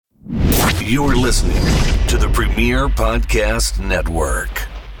You're listening to the Premier Podcast Network.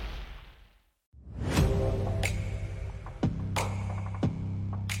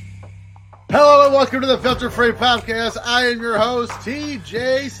 Hello and welcome to the Filter Free Podcast. I am your host,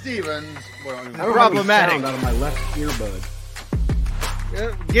 TJ Stevens. Problematic. Out of my left earbud.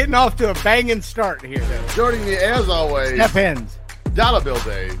 Getting off to a banging start here. Joining me as always, Step ends. Dollar Bill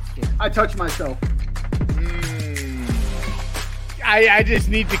Dave. I touched myself. I just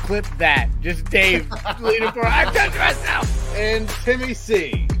need to clip that. Just Dave leaning for I touched myself. And Timmy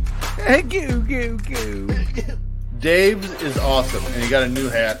C. Goo, goo, goo. Dave's is awesome, and he got a new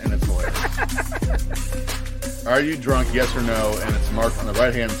hat, and it's hilarious. Are you drunk, yes or no? And it's marked on the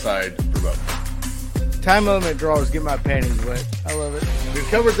right-hand side for both. Time limit draws get my panties wet. I love it. We've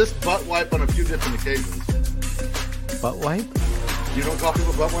covered this butt wipe on a few different occasions. Butt wipe? You don't call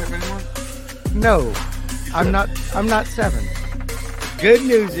people butt wipe anymore? No. I'm not 7. Good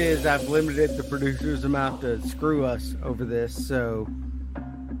news is I've limited the producer's amount to screw us over this, so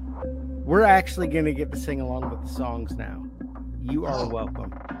we're actually going to get to sing along with the songs now. You are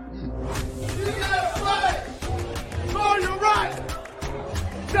welcome. You got it right! Oh, you're right!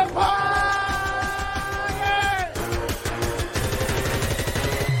 The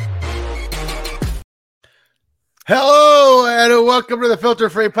Hello, and welcome to the Filter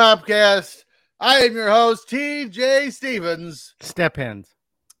Free Podcast. I am your host, TJ Stevens. Step ends.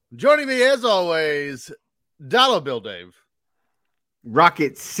 Joining me, as always, Dollar Bill Dave.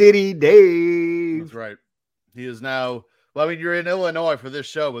 Rocket City Dave. That's right. He is now, well, I mean, you're in Illinois for this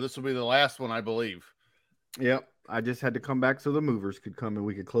show, but this will be the last one, I believe. Yep. I just had to come back so the movers could come and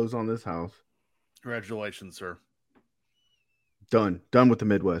we could close on this house. Congratulations, sir. Done. Done with the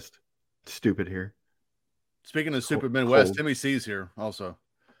Midwest. Stupid here. Speaking of stupid Midwest, cold. Timmy C's here also.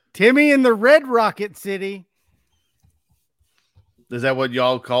 Timmy in the Red Rocket City. Is that what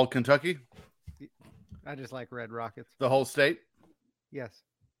y'all call Kentucky? I just like Red Rockets. The whole state? Yes.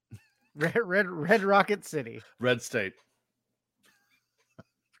 Red Rocket City. Red state.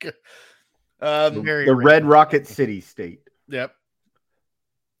 Very The red. Red Rocket City state. Yep.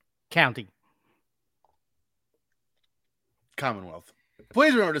 County. Commonwealth.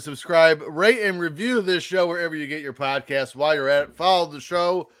 Please remember to subscribe, rate, and review this show wherever you get your podcasts. While you're at it, follow the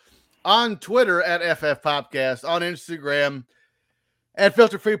show on Twitter at FFPopcast, on Instagram at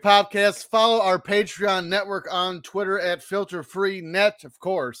Filter Free Podcast. Follow our Patreon network on Twitter at Filter Free Net, of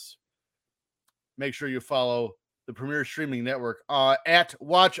course. Make sure you follow the Premier Streaming Network at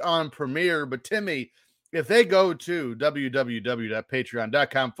Watch on Premier. But Timmy, if they go to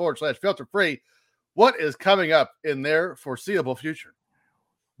www.patreon.com/filterfree, what is coming up in their foreseeable future?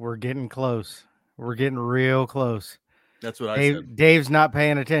 We're getting close. We're getting real close. That's what I said. Dave's not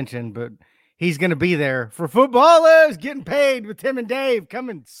paying attention, but he's going to be there for Footballers Getting Paid with Tim and Dave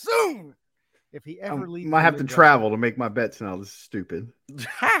coming soon. If he ever leaves, Might have to travel to make my bets now. This is stupid.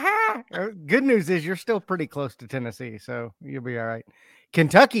 Good news is you're still pretty close to Tennessee, so you'll be all right.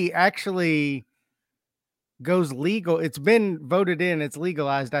 Kentucky actually goes legal. It's been voted in. It's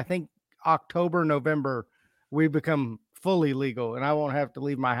legalized. I think October, November, we become fully legal, and I won't have to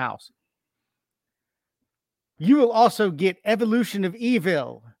leave my house. You will also get Evolution of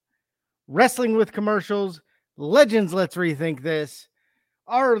Evil, Wrestling with Commercials, Legends Let's Rethink This,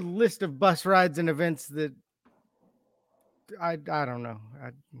 our list of bus rides and events that I don't know.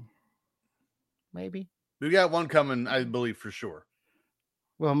 Maybe. We got one coming, I believe, for sure.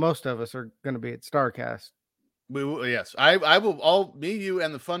 Well, most of us are going to be at StarCast. We will, yes. I will, me, you,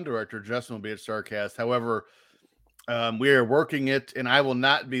 and the fund director, Justin, will be at StarCast. However, we are working it, and I will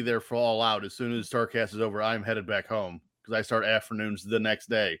not be there for All Out. As soon as StarCast is over, I'm headed back home because I start afternoons the next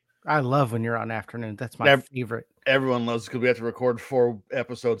day. I love when you're on afternoon. That's my favorite. Everyone loves because we have to record 4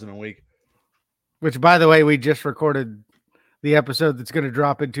 episodes in a week. Which, by the way, we just recorded the episode that's going to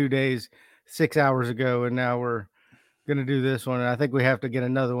drop in 2 days, 6 hours ago, and now we're going to do this one. And I think we have to get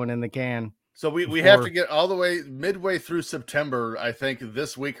another one in the can. So we have to get all the way midway through September, I think,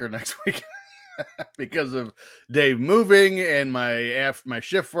 this week or next week. Because of Dave moving and my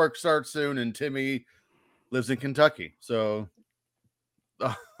shift work starts soon, and Timmy lives in Kentucky. So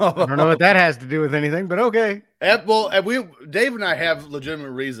I don't know what that has to do with anything, but okay. Dave and I have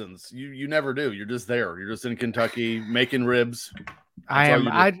legitimate reasons. You never do. You're just there. You're just in Kentucky making ribs.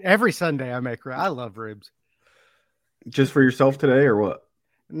 Every Sunday I make ribs. I love ribs. Just for yourself today or what?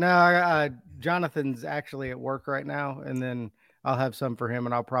 No, Jonathan's actually at work right now, and then I'll have some for him,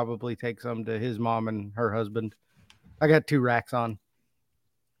 and I'll probably take some to his mom and her husband. I got 2 racks on.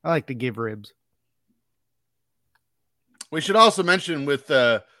 I like to give ribs. We should also mention with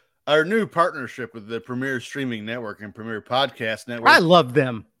our new partnership with the Premier Streaming Network and Premier Podcast Network. I love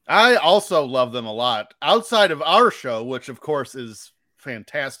them. I also love them a lot outside of our show, which of course is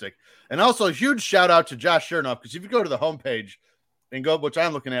fantastic. And also a huge shout out to Josh Chernoff, because if you go to the homepage and go, which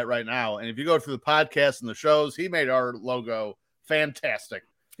I'm looking at right now, and if you go through the podcast and the shows, he made our logo fantastic.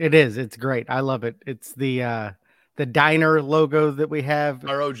 It is. It's great. I love it. It's the diner logo that we have.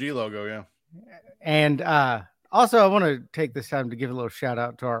 Our OG logo, yeah. And also, I want to take this time to give a little shout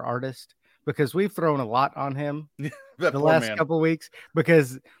out to our artist, because we've thrown a lot on him the last couple of weeks,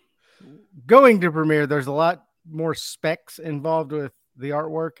 because going to premiere, there's a lot more specs involved with the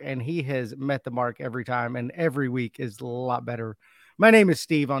artwork, and he has met the mark every time, and every week is a lot better. My name is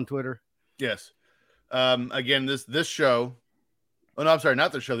Steve on Twitter. Yes. Again, this show, oh no, I'm sorry,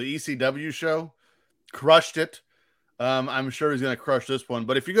 not the show, the ECW show crushed it. I'm sure he's going to crush this one.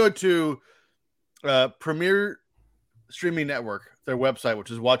 But if you go to Premier Streaming Network, their website,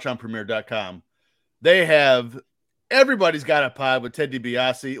 which is watchonpremiere.com, they have Everybody's Got a Pod with Ted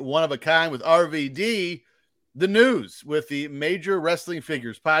DiBiase, One of a Kind with RVD, The News with the Major Wrestling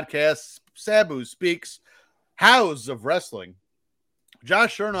Figures podcast, Sabu Speaks, House of Wrestling.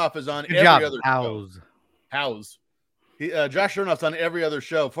 Josh Chernoff is on every other show. Josh Chernoff's on every other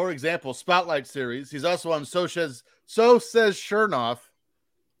show. For example, Spotlight Series. He's also on So Says Chernoff.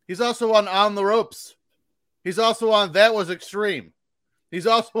 He's also on the Ropes. He's also on That Was Extreme. He's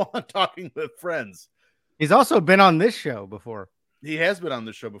also on Talking with Friends. He's also been on this show before. He has been on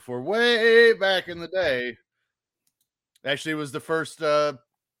this show before, way back in the day. Actually, it was the first Top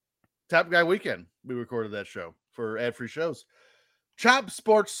Guy Weekend. We recorded that show for ad-free shows. Chop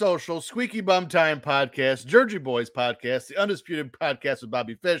Sports Social, Squeaky Bum Time Podcast, Jersey Boys Podcast, The Undisputed Podcast with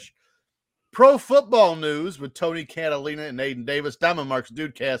Bobby Fish, Pro Football News with Tony Catalina and Aiden Davis, Diamond Marks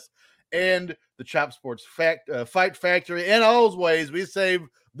Dudecast, and the Chop Sports Fight Factory. And always, we save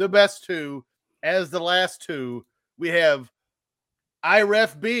the best two as the last two. We have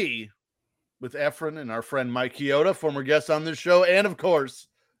IREF B with Efren and our friend Mike Chioda, former guest on this show, and of course,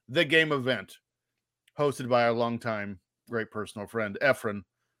 The Game Event, hosted by our longtime great personal friend Efren.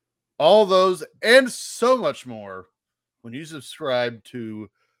 All those and so much more when you subscribe to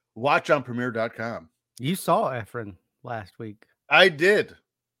watchonpremiere.com. You saw Efren last week. I did.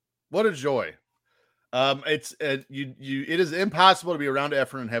 What a joy. It is impossible to be around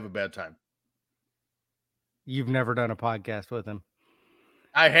Efren and have a bad time. You've never done a podcast with him.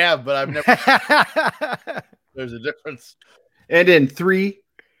 I have, but I've never. There's a difference. And in 3.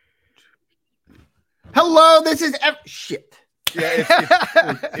 Hello, this is shit. Yeah,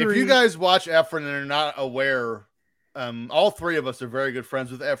 if you guys watch Efren and are not aware, all three of us are very good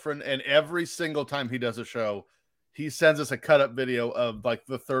friends with Efren, and every single time he does a show, he sends us a cut-up video of like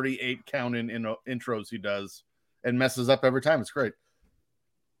the 38 count-in intros he does and messes up every time. It's great.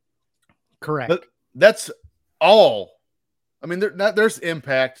 Correct. But that's all. I mean, there's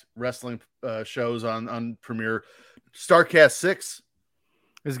Impact Wrestling shows on Premiere. Starcast 6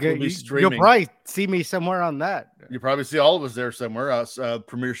 is good. You'll probably see me somewhere on that. You probably see all of us there somewhere.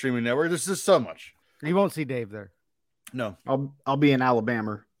 Premier Streaming Network. There's just so much. You won't see Dave there. No, I'll be in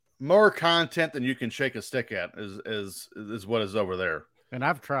Alabama. More content than you can shake a stick at is what is over there. And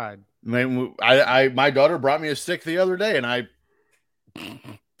I've tried. I mean, my daughter brought me a stick the other day, and I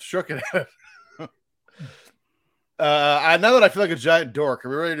shook it at it. Now that I feel like a giant dork, are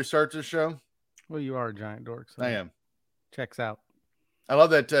we ready to start this show? Well, you are a giant dork. So I am. Checks out. I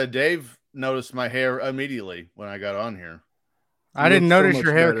love that Dave noticed my hair immediately when I got on here. I didn't notice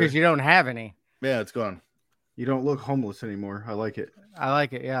your hair because you don't have any. Yeah, it's gone. You don't look homeless anymore. I like it. I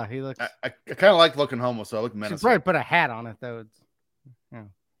like it. Yeah, he looks. I kind of like looking homeless, so I look menacing. Should probably put a hat on it though. Well,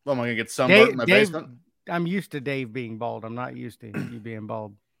 am I gonna get sunburned in my basement? I'm used to Dave being bald. I'm not used to you being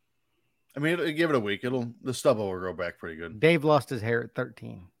bald. I mean, give it a week. The stubble will grow back pretty good. Dave lost his hair at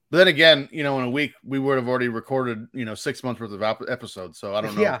 13. But then again, in a week we would have already recorded, 6 months worth of episodes. So I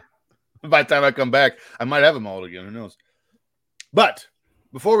don't know. Yeah. By the time I come back, I might have them all again. Who knows? But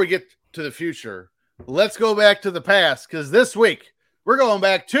before we get to the future, let's go back to the past, because this week we're going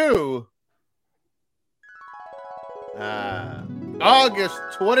back to August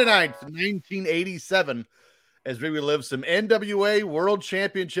 29th, 1987, as we relive some NWA World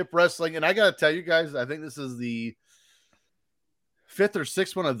Championship Wrestling. And I got to tell you guys, I think this is the 5th or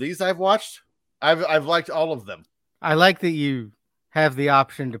 6th one of these I've watched. I've liked all of them. I like that you have the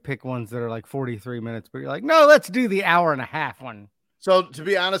option to pick ones that are like 43 minutes, but you're like, no, let's do the hour and a half one. So to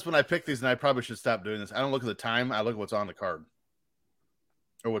be honest, when I pick these, and I probably should stop doing this, I don't look at the time. I look at what's on the card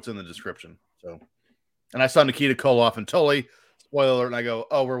or what's in the description. So, and I saw Nikita Koloff and Tully, spoiler alert, and I go,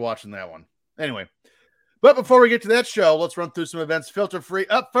 oh, we're watching that one. Anyway, but before we get to that show, let's run through some events filter free.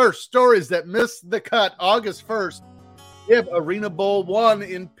 Up first, stories that missed the cut August 1st, We have Arena Bowl 1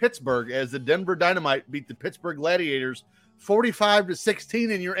 in Pittsburgh as the Denver Dynamite beat the Pittsburgh Gladiators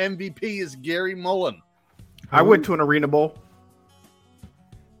 45-16, and your MVP is Gary Mullen. I went to an Arena Bowl.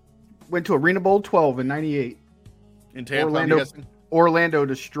 Went to Arena Bowl 12 in '98. In Tampa, Orlando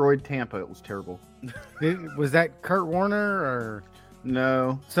destroyed Tampa. It was terrible. Was that Kurt Warner or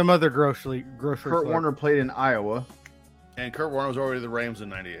No. some other grocery Kurt clerk? Warner played in Iowa. And Kurt Warner was already the Rams in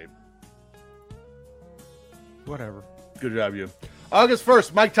 '98. Whatever. Good job, you. August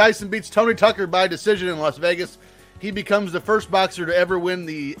 1st, Mike Tyson beats Tony Tucker by decision in Las Vegas. He becomes the first boxer to ever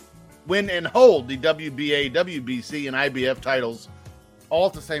win and hold the WBA, WBC, and IBF titles all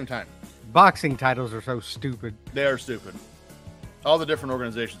at the same time. Boxing titles are so stupid. They are stupid. All the different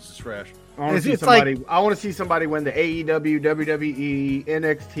organizations is trash. I want to see somebody win the AEW, WWE,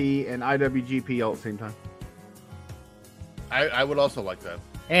 NXT, and IWGP all at the same time. I would also like that.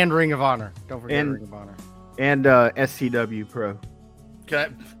 And Ring of Honor. Don't forget Ring of Honor. And SCW Pro.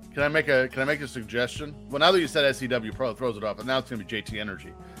 Can I make a suggestion? Well, now that you said SCW Pro, it throws it off, and now it's going to be JT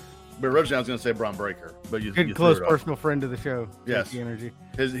Energy. But originally I was going to say Braun Breaker, but you good close personal friend of the show. Yes, JT Energy.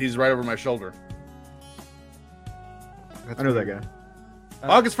 He's right over my shoulder. I know that guy.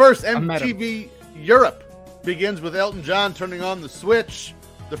 August 1st, MTV Europe begins with Elton John turning on the switch.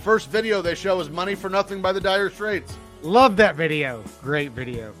 The first video they show is "Money for Nothing" by the Dire Straits. Love that video. Great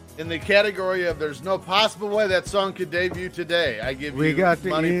video. In the category of "There's no possible way that song could debut today," I give we you got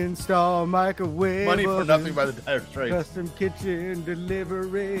to install microwave. "Money for Nothing" by the Dire Straits. Custom kitchen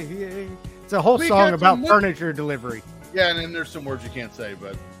delivery. It's a whole song about furniture delivery. Yeah, and then there's some words you can't say,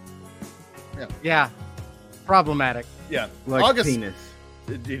 but yeah, problematic. Yeah, like August, penis.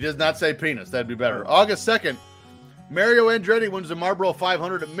 He does not say penis. That'd be better. August 2nd, Mario Andretti wins the Marlboro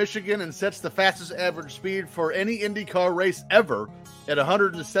 500 at Michigan and sets the fastest average speed for any IndyCar race ever at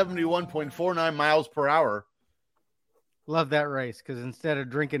 171.49 miles per hour. Love that race because instead of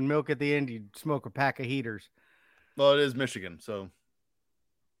drinking milk at the end, you smoke a pack of heaters. Well, it is Michigan, so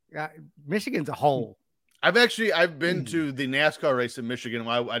Michigan's a hole. I've been to the NASCAR race in Michigan.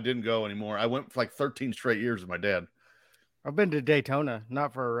 I didn't go anymore. I went for like 13 straight years with my dad. I've been to Daytona,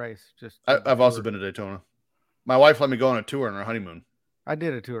 not for a race. Just I've also been to Daytona. My wife let me go on a tour on our honeymoon. I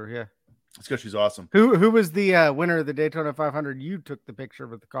did a tour, yeah. It's because she's awesome. Who was the winner of the Daytona 500 you took the picture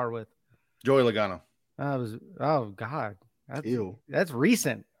with the car with? Joey Logano. Oh God. That's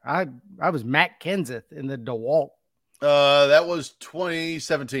recent. I was Matt Kenseth in the DeWalt. That was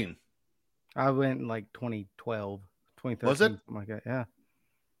 2017. I went in like 2012, 2013. Was it? Something like that, yeah.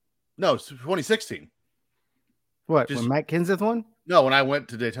 No, it's 2016. What, when Matt Kenseth won? No, when I went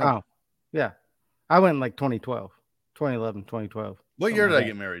to Daytona. Oh, yeah. I went in like 2012, 2011, 2012. What year did I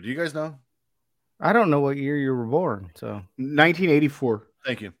get married? Do you guys know? I don't know what year you were born, so. 1984.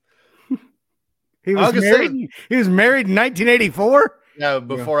 Thank you. He was married. He was married in 1984. Yeah,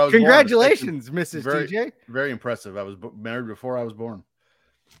 before I was Congratulations, born. Mrs. Very, TJ. Very impressive. I was married before I was born.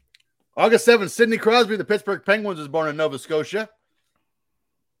 August 7th, Sidney Crosby, the Pittsburgh Penguins, was born in Nova Scotia.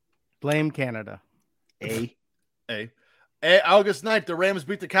 Blame Canada. August 9th, the Rams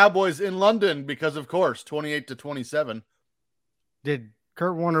beat the Cowboys in London because, of course, 28-27. Did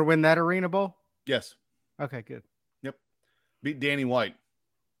Kurt Warner win that Arena Bowl? Yes. Okay, good. Yep. Beat Danny White.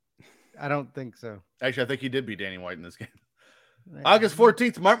 I don't think so. Actually, I think he did beat Danny White in this game. August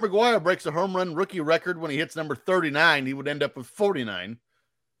 14th, Mark McGwire breaks a home run rookie record when he hits number 39. He would end up with 49.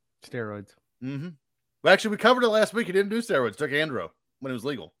 Steroids. Mm-hmm. Well, actually, we covered it last week. He didn't do steroids. Took Andro when it was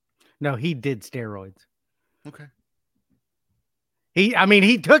legal. No, he did steroids. Okay. He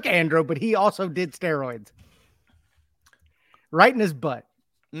took Andro, but he also did steroids. Right in his butt.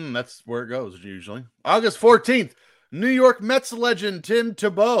 That's where it goes, usually. August 14th, New York Mets legend Tim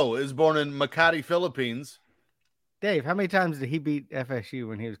Tebow is born in Makati, Philippines. Dave, how many times did he beat FSU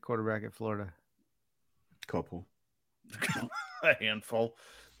when he was quarterback at Florida? Couple. A handful.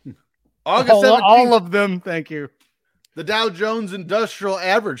 August 17th, all of them, thank you. The Dow Jones Industrial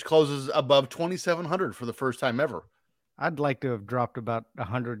Average closes above 2,700 for the first time ever. I'd like to have dropped about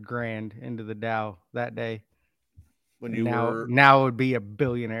 $100,000 into the Dow that day. When you now would be a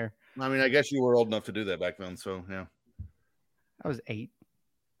billionaire. I mean, I guess you were old enough to do that back then, so yeah. I was 8.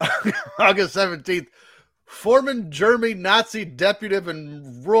 August 17th, former German Nazi deputy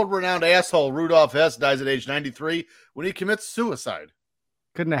and world-renowned asshole Rudolf Hess dies at age 93 when he commits suicide.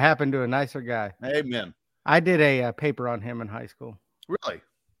 Couldn't have happened to a nicer guy. Amen. I did a paper on him in high school. Really?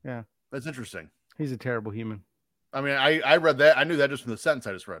 Yeah. That's interesting. He's a terrible human. I mean, I read that. I knew that just from the sentence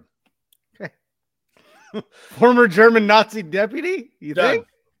I just read. Okay. Former German Nazi deputy? You think?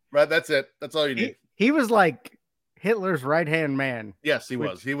 Right, that's it. That's all you need. He was like Hitler's right-hand man. Yes, he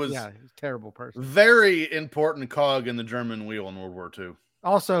was. He was he's a terrible person. very important cog in the German wheel in World War II.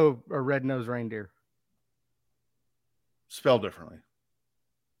 Also a red-nosed reindeer. Spelled differently.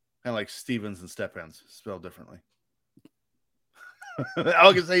 Kind of like Stevens and Stepens, spelled differently.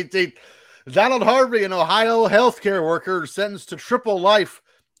 August 18th, Donald Harvey, an Ohio healthcare worker, sentenced to triple life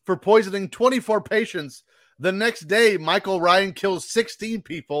for poisoning 24 patients. The next day, Michael Ryan kills 16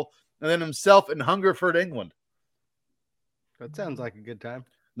 people and then himself in Hungerford, England. That sounds like a good time.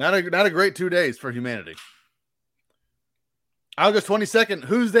 Not a great 2 days for humanity. August 22nd,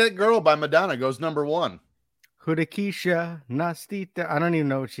 Who's That Girl by Madonna goes number 1. Hudakisha Nastita. I don't even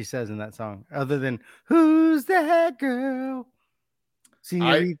know what she says in that song other than Who's That Girl?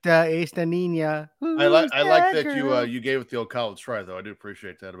 Senorita esta niña. I like that you gave it the old college try, though. I do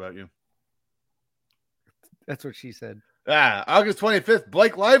appreciate that about you. That's what she said. August 25th,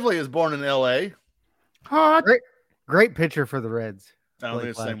 Blake Lively is born in L.A. Hot. Great pitcher for the Reds. I don't think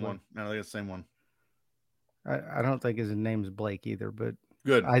it's the same one. I don't think it's the same one. I don't think his name's Blake either, but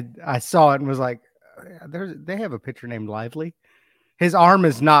good. I saw it and was like, they have a pitcher named Lively. His arm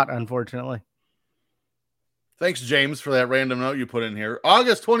is not, unfortunately. Thanks, James, for that random note you put in here.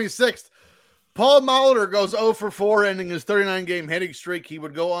 August 26th, Paul Molitor goes 0 for 4, ending his 39-game hitting streak. He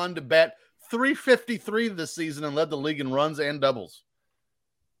would go on to bat .353 this season and led the league in runs and doubles.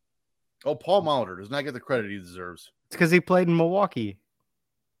 Oh, Paul Molitor does not get the credit he deserves. It's because he played in Milwaukee.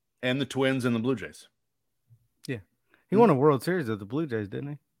 And the Twins and the Blue Jays. Yeah. He won a World Series with the Blue Jays, didn't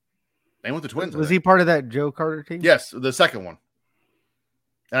he? And with the Twins. Was he part of that Joe Carter team? Yes, the second one.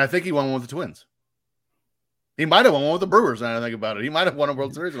 And I think he won one with the Twins. He might have won one with the Brewers, now I think about it. He might have won a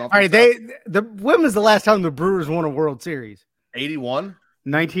World Series. All right, when was the last time the Brewers won a World Series? 81?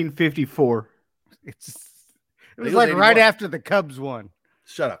 1954. It was like 81. Right after the Cubs won.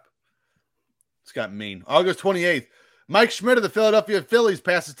 Shut up. It's got mean. August 28th, Mike Schmidt of the Philadelphia Phillies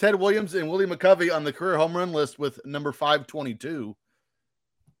passes Ted Williams and Willie McCovey on the career home run list with number 522.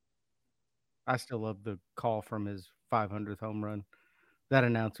 I still love the call from his 500th home run. That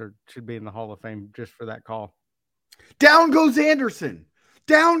announcer should be in the Hall of Fame just for that call. Down goes Anderson.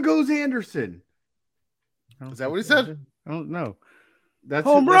 Down goes Anderson. Is that what he said? I don't know. That's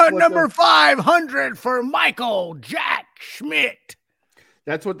home run number 500 for Michael Jack Schmidt.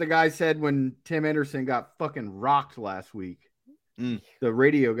 That's what the guy said when Tim Anderson got fucking rocked last week. The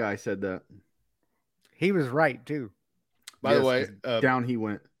radio guy said that. He was right, too. By the way, down he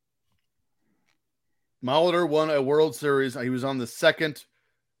went. Molitor won a World Series. He was on the second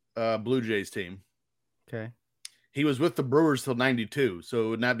Blue Jays team. Okay. He was with the Brewers till 92, so it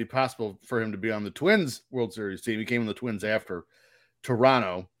would not be possible for him to be on the Twins World Series team. He came on the Twins after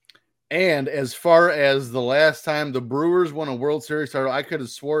Toronto. And as far as the last time the Brewers won a World Series title, I could have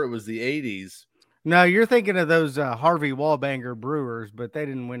swore it was the 80s. No, you're thinking of those Harvey Wallbanger Brewers, but they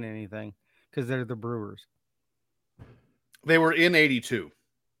didn't win anything because they're the Brewers. They were in 82.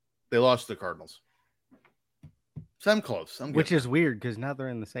 They lost to the Cardinals. So I'm close. Which is weird because now they're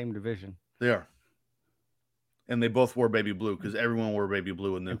in the same division. They are. And they both wore baby blue because everyone wore baby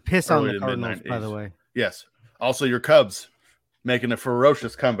blue in the piss on the Cardinals, by the way. Yes. Also, your Cubs making a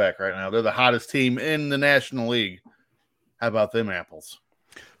ferocious comeback right now. They're the hottest team in the National League. How about them apples?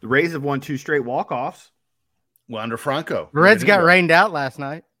 The Rays have won 2 straight walk-offs. Wander Franco. The Reds got rained out last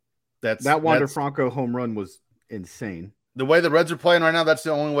night. That Wander Franco home run was insane. The way the Reds are playing right now, that's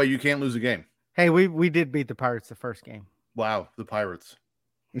the only way you can't lose a game. Hey, we did beat the Pirates the first game. Wow, the Pirates.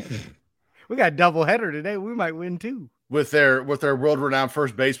 We got a doubleheader today. We might win too. With their world-renowned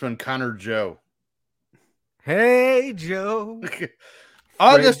first baseman, Connor Joe. Hey, Joe.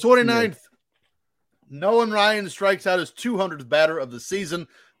 August 29th. Nolan Ryan strikes out his 200th batter of the season,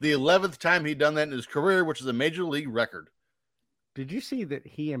 the 11th time he'd done that in his career, which is a major league record. Did you see that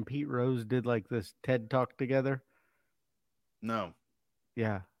he and Pete Rose did like this TED Talk together? No.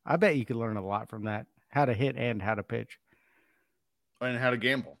 Yeah. I bet you could learn a lot from that. How to hit and how to pitch. And how to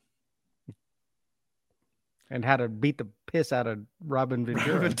gamble. And how to beat the piss out of Robin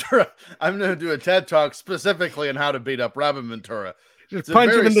Ventura. I'm going to do a TED Talk specifically on how to beat up Robin Ventura. Just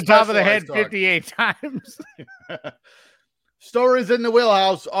punch him in the top of the head 58 times. Stories in the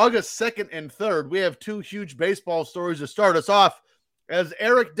wheelhouse, August 2nd and 3rd. We have 2 huge baseball stories to start us off. As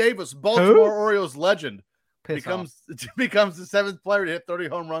Eric Davis, Baltimore Orioles legend, becomes the 7th player to hit 30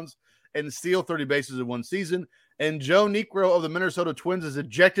 home runs and steal 30 bases in one season. And Joe Niekro of the Minnesota Twins is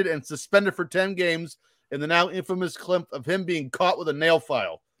ejected and suspended for 10 games in the now infamous clip of him being caught with a nail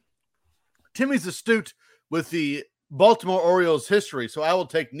file. Timmy's astute with the Baltimore Orioles history, so I will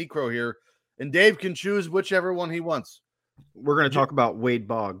take Niekro here, and Dave can choose whichever one he wants. We're going to talk about Wade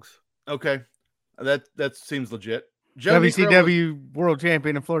Boggs. Okay. That seems legit. Joe Niekro was- WCW World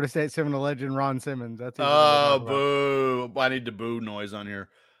Champion and Florida State Seminole legend Ron Simmons. That's who we're Oh, talking about. boo. I need the boo noise on here.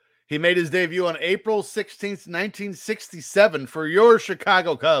 He made his debut on April 16th, 1967 for your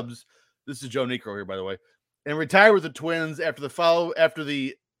Chicago Cubs. This is Joe Niekro here, by the way. And retired with the Twins after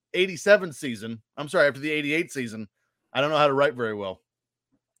the 87 season. I'm sorry, after the 88 season. I don't know how to write very well.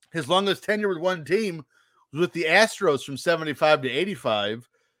 His longest tenure with one team was with the Astros from 75 to 85.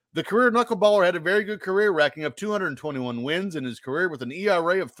 The career knuckleballer had a very good career, racking up 221 wins in his career with an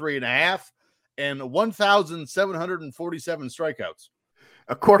ERA of 3.5 and 1,747 strikeouts.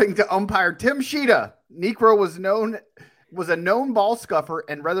 According to umpire Tim Sheeta, Niekro was a known ball scuffer,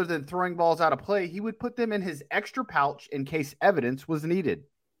 and rather than throwing balls out of play, he would put them in his extra pouch in case evidence was needed.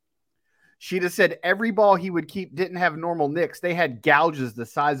 Sheeta said every ball he would keep didn't have normal nicks. They had gouges the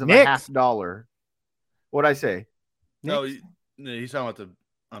size of a $50. What'd I say? No, he's talking about the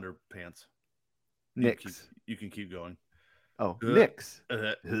underpants. Nicks. You can keep going. Oh, nicks.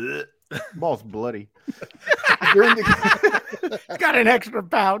 Ball's bloody. Got an extra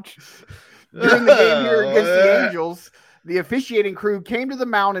pouch. During the game here against the Angels, the officiating crew came to the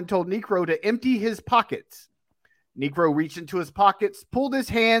mound and told Niekro to empty his pockets. Niekro reached into his pockets, pulled his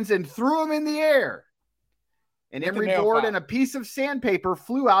hands, and threw them in the air. An emery board and a piece of sandpaper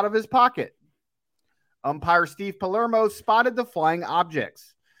flew out of his pocket. Umpire Steve Palermo spotted the flying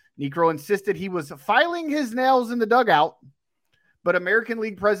objects. Niekro insisted he was filing his nails in the dugout, but American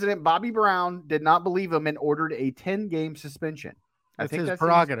League President Bobby Brown did not believe him and ordered a 10-game suspension. That's his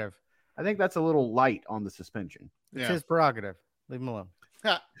prerogative. I think that's a little light on the suspension. It's his prerogative. Leave him alone.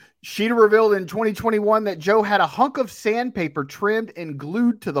 Sheeta revealed in 2021 that Joe had a hunk of sandpaper trimmed and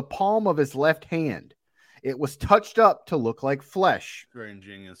glued to the palm of his left hand. It was touched up to look like flesh. Very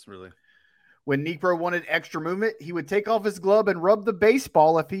ingenious, really. When Niekro wanted extra movement, he would take off his glove and rub the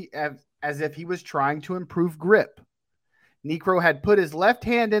baseball as if he was trying to improve grip. Niekro had put his left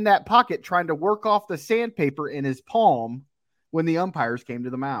hand in that pocket trying to work off the sandpaper in his palm when the umpires came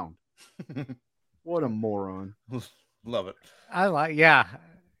to the mound. What a moron. Love it.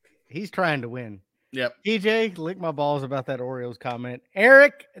 He's trying to win. Yep. TJ, lick my balls about that Orioles comment.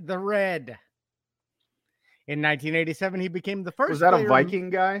 Eric the Red. In 1987, he became the first. Was that a Viking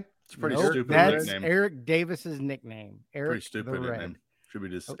guy? It's pretty stupid. That's nickname. Eric Davis's nickname. Eric pretty stupid the Red. nickname. Should be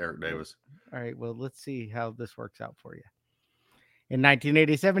just Eric Davis. All right. Well, let's see how this works out for you. In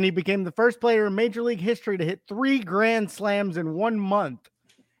 1987, he became the first player in Major League history to hit 3 grand slams in 1 month,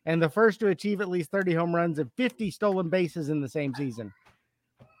 and the first to achieve at least 30 home runs and 50 stolen bases in the same season.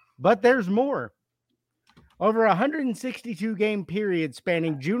 But there's more. Over a 162-game period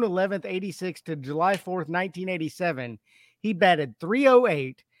spanning June 11th, 86 to July 4th, 1987, he batted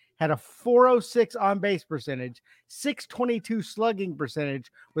 .308, had a .406 on-base percentage, .622 slugging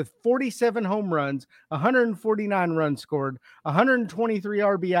percentage with 47 home runs, 149 runs scored, 123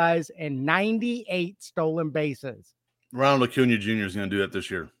 RBIs, and 98 stolen bases. Ronald Acuna Jr. is going to do that this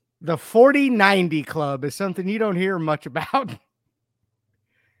year. The 40-90 club is something you don't hear much about.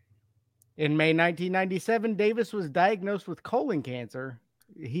 In May 1997, Davis was diagnosed with colon cancer.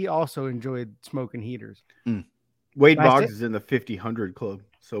 He also enjoyed smoking heaters. Wade Boggs is in the 50-100 club.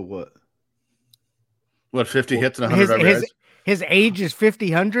 So what? What, 50 hits and 100 RBIs? His age is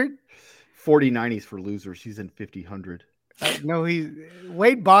 50-100? 40-90s for losers. He's in 50-100. No,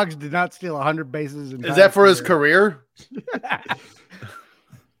 Wade Boggs did not steal 100 bases. Is that for his career?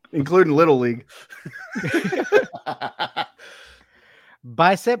 Including Little League.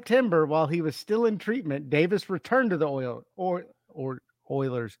 By September, while he was still in treatment, Davis returned to the Oilers.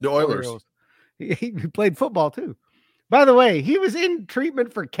 The Oilers. He played football too. By the way, he was in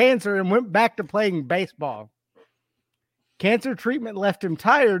treatment for cancer and went back to playing baseball. Cancer treatment left him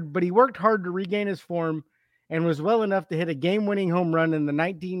tired, but he worked hard to regain his form and was well enough to hit a game-winning home run in the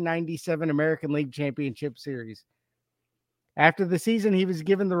 1997 American League Championship Series. After the season, he was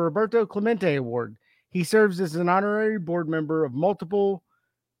given the Roberto Clemente Award. He serves as an honorary board member of multiple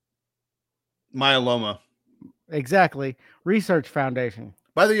myeloma. Exactly. Research Foundation.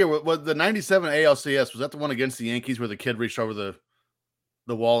 By the way, was the 97 ALCS, was that the one against the Yankees where the kid reached over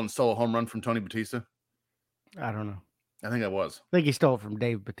the wall and stole a home run from Tony Batista? I don't know. I think that was. I think he stole it from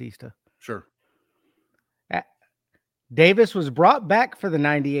Dave Batista. Sure. Davis was brought back for the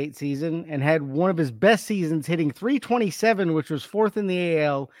 98 season and had one of his best seasons, hitting .327, which was 4th in the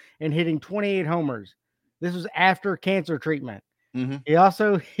AL, and hitting 28 homers. This was after cancer treatment. Mm-hmm. He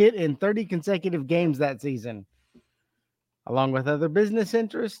also hit in 30 consecutive games that season. Along with other business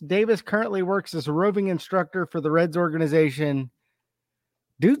interests, Davis currently works as a roving instructor for the Reds organization.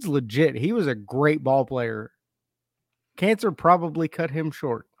 Dude's legit. He was a great ball player. Cancer probably cut him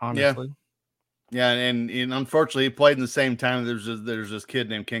short, honestly. Yeah, and unfortunately, he played in the same time. There's this kid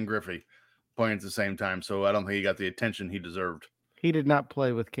named Ken Griffey playing at the same time, so I don't think he got the attention he deserved. He did not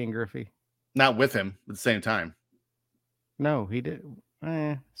play with King Griffey. Not with him at the same time. No, he did.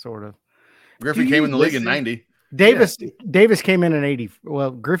 Sort of. Griffey came in the league in 90. Davis came in 80.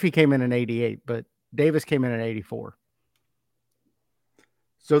 Well, Griffey came in 88, but Davis came in 84.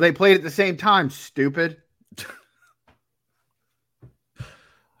 So they played at the same time, stupid.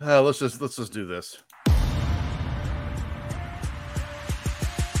 Let's just do this.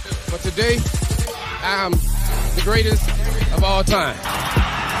 But today, I'm the greatest of all time.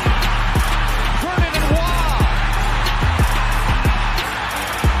 Vernon and Waugh.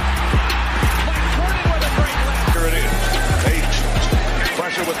 Mike Vernon with a great left. Here it is. H.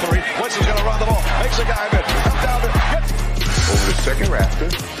 Pressure with three. Wentz is going to run the ball. Makes a guy miss. Comes down to gets over the second rafter.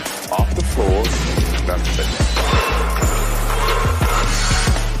 Off the floor. Nothing but net.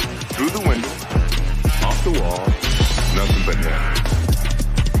 Through the window. Off the wall. Nothing but net.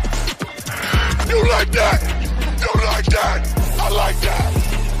 You like that? You like that? I like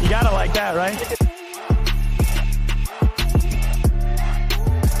that. You gotta like that, right?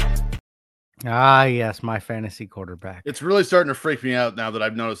 Ah, yes, my fantasy quarterback. It's really starting to freak me out now that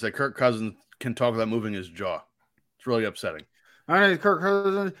I've noticed that Kirk Cousins can talk without moving his jaw. It's really upsetting. I know Kirk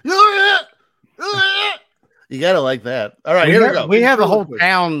Cousins. You gotta like that. All right, here we go. We have a whole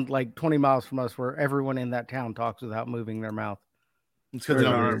town like 20 miles from us where everyone in that town talks without moving their mouth. It's because they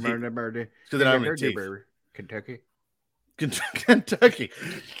don't have any teeth. Kentucky. Kentucky.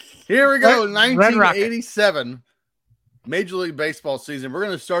 Here we go. 1987 Major League Baseball season. We're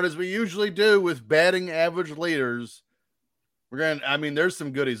going to start as we usually do with batting average leaders. There's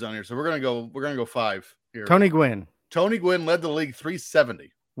some goodies on here, so we're going to go 5 here. Tony Gwynn led the league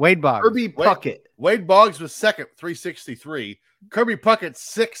 370. Wade Boggs. Kirby Puckett. Wade Boggs was second, 363. Kirby Puckett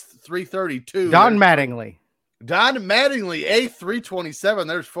sixth, 332. Don Mattingly. Don Mattingly, eighth, 327.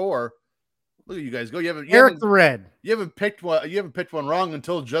 There's 4. Look at you guys go. Eric the Red. You haven't picked one wrong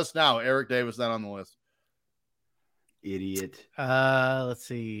until just now. Eric Davis not on the list. Idiot. Let's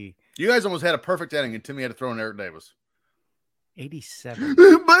see. You guys almost had a perfect ending, and Timmy had to throw in Eric Davis. 87.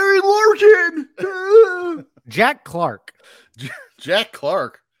 Barry Larkin. Jack Clark. Jack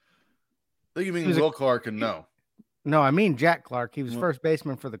Clark. I think you mean Will Clark, and no. No, I mean Jack Clark. He was first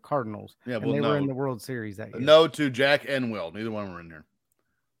baseman for the Cardinals. Yeah, and they were in the World Series that year. No to Jack and Will. Neither one were in there.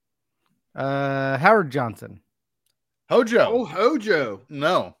 Howard Johnson. Hojo. Oh, Hojo.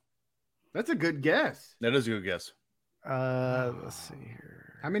 No. That's a good guess. That is a good guess. Let's see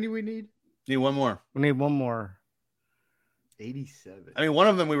here. How many we need? Need one more. We need one more. 87. One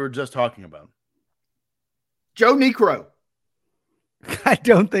of them we were just talking about. Joe Necro. I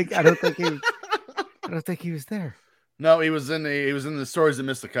don't think he was there. No, he was in the stories that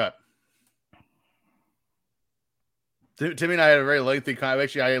missed the cut. Timmy and I had a very lengthy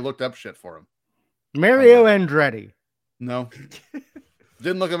actually, I looked up shit for him. Mario Andretti. No.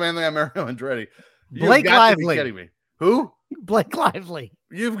 Didn't look up anything on Mario Andretti. Blake Lively. Kidding me. Who? Blake Lively.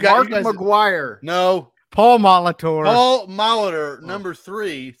 You've got Mark McGuire. No. Paul Molitor. Paul Molitor, number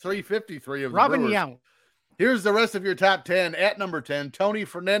 353 of the Robin Brewers. Young. Here's the rest of your top 10. At number 10, Tony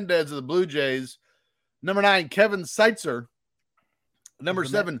Fernandez of the Blue Jays. Number 9, Kevin Seitzer. Number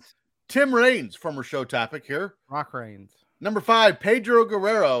 7, Tim Raines, former show topic here. Rock Raines. Number 5, Pedro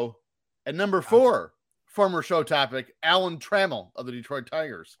Guerrero. And number 4, former show topic, Alan Trammell of the Detroit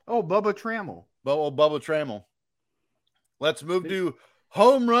Tigers. Oh, Bubba Trammell. Bubba Trammell. Let's move to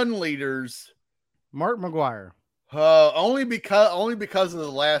home run leaders. Mark McGuire. Only because of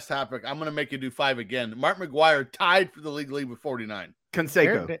the last topic, I'm going to make you do 5 again. Mark McGuire tied for the league lead with 49.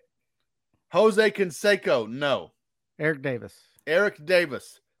 Canseco. Jose Canseco, no. Eric Davis. Eric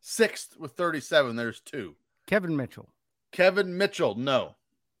Davis, 6th with 37. There's 2. Kevin Mitchell. Kevin Mitchell, no.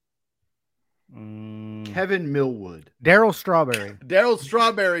 Kevin Millwood. Darryl Strawberry. Darryl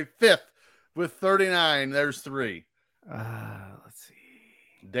Strawberry, 5th with 39. There's 3. Let's see.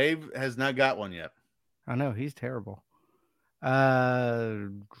 Dave has not got one yet. I know, he's terrible.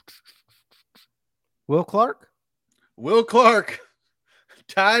 Will Clark? Will Clark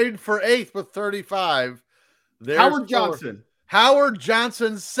tied for 8th with 35. There's Howard Johnson. Howard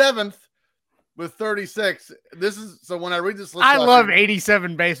Johnson, 7th with 36. So when I read this list, I love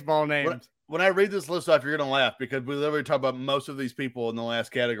 87 baseball names. When I read this list off, you're going to laugh because we literally talk about most of these people in the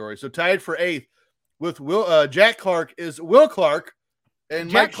last category. So tied for 8th with Jack Clark is Will Clark. And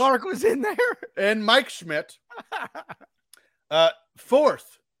Jack Clark was in there. And Mike Schmidt. 4th,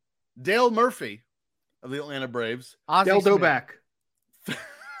 Dale Murphy of the Atlanta Braves. Dale Doback.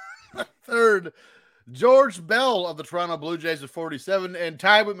 3rd, George Bell of the Toronto Blue Jays with 47. And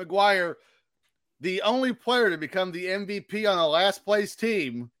tied with McGuire, The only player to become the MVP on the last place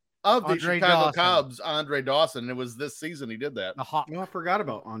team of the Andre Chicago Dawson. Cubs, Andre Dawson. It was this season he did that. The Hawk. Oh, I forgot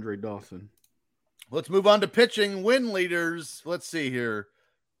about Andre Dawson. Let's move on to pitching win leaders. Let's see here.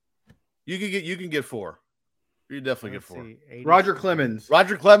 You can get 4. You definitely get 4. Roger Clemens.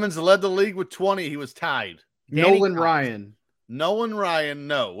 Roger Clemens led the league with 20. He was tied. Nolan Cox. Ryan. Nolan Ryan,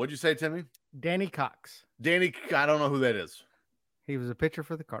 no. What'd you say, Timmy? Danny Cox. Danny, I don't know who that is. He was a pitcher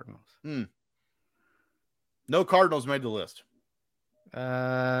for the Cardinals. No Cardinals made the list.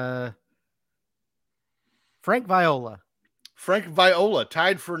 Frank Viola. Frank Viola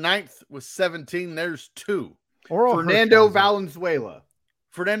tied for 9th with 17. There's 2. Oral Fernando Hershiser. Valenzuela.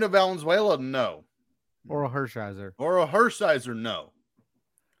 Fernando Valenzuela, no. Oral Hershiser. Oral Hershiser, no.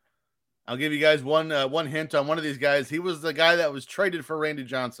 I'll give you guys one hint on one of these guys. He was the guy that was traded for Randy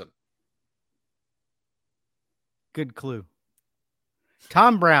Johnson. Good clue.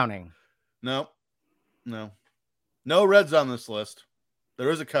 Tom Browning. No. No Reds on this list. There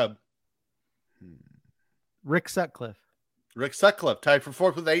is a Cub. Rick Sutcliffe. Rick Sutcliffe tied for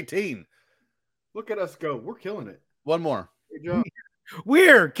 4th with 18. Look at us go. We're killing it. One more. Good job.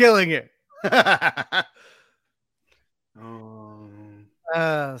 We're killing it.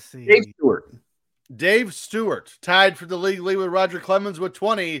 Let's see. Dave Stewart. Dave Stewart tied for the league lead with Roger Clemens with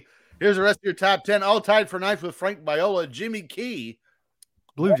 20. Here's the rest of your top 10. All tied for 9th with Frank Viola, Jimmy Key,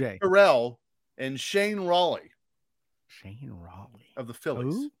 Blue Jay. Terrell, and Shane Raleigh Shane Raleigh. of the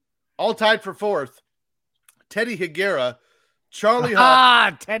Phillies. Who? All tied for 4th. Teddy Higuera, Charlie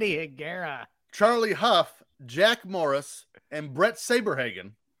Huff, Teddy Higuera. Jack Morris, and Brett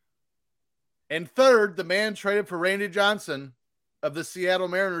Saberhagen. And 3rd, the man traded for Randy Johnson of the Seattle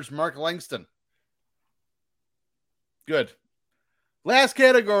Mariners, Mark Langston. Good. Last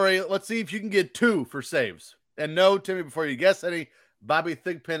category. Let's see if you can get 2 for saves. And no, Timmy, before you guess any, Bobby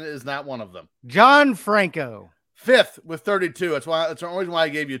Thigpen is not one of them. John Franco. 5th with 32. That's the only reason why I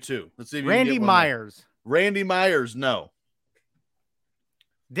gave you 2. Let's see if you Randy can get one Myers. more. Randy Myers, no.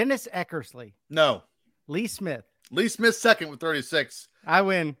 Dennis Eckersley. No. Lee Smith. Lee Smith 2nd with 36. I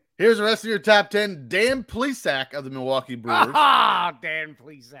win. Here's the rest of your top 10. Dan Plesac of the Milwaukee Brewers. Dan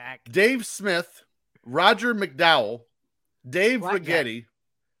Plesac. Dave Smith, Roger McDowell, Dave Blackjack. Righetti,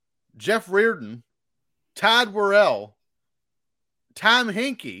 Jeff Reardon, Todd Worrell, Tom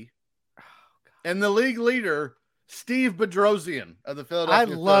Hinkie, and the league leader, Steve Bedrosian of the I Philadelphia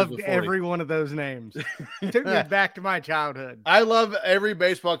Phillies loved with 40. every one of those names. Took me back to my childhood. I love every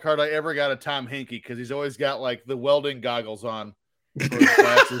baseball card I ever got of Tom Hinkie because he's always got like the welding goggles on for his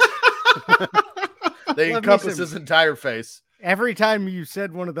glasses. They Love me encompass some- his entire face. Every time you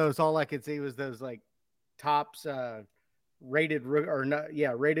said one of those, all I could see was those like tops rated or not.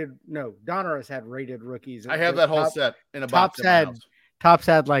 Yeah, rated. No, Donruss had rated rookies. I have that whole set in a box. Tops at my had house. Tops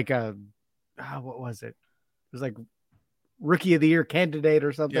had like a what was it? It was like Rookie of the Year candidate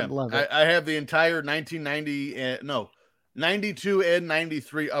or something. Yeah, Love it. I have the entire 1990 92 and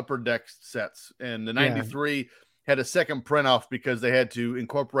 93 upper deck sets, and the 93 had a second print off because they had to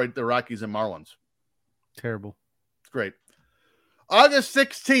incorporate the Rockies and Marlins. Terrible. It's great. August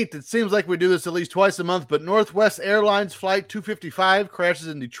 16th, it seems like we do this at least twice a month, but Northwest Airlines Flight 255 crashes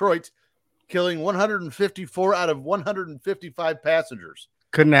in Detroit, killing 154 out of 155 passengers.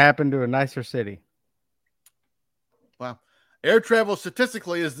 Couldn't happen to a nicer city. Wow. Air travel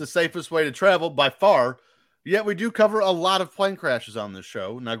statistically is the safest way to travel by far, yet we do cover a lot of plane crashes on this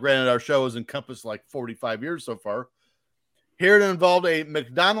show. Now, granted, our show has encompassed like 45 years so far. Here it involved a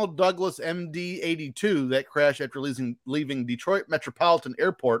McDonnell Douglas MD-82 that crashed after leaving Detroit Metropolitan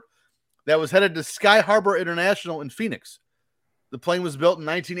Airport that was headed to Sky Harbor International in Phoenix. The plane was built in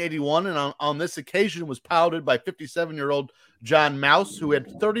 1981 and on this occasion was piloted by 57-year-old John Mouse, who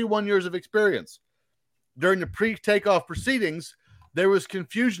had 31 years of experience. During the pre-takeoff proceedings, there was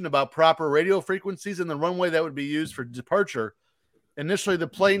confusion about proper radio frequencies and the runway that would be used for departure. Initially, the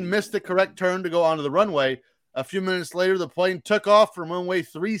plane missed the correct turn to go onto the runway. A few minutes later, the plane took off from runway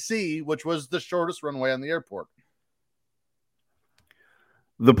 3C, which was the shortest runway on the airport.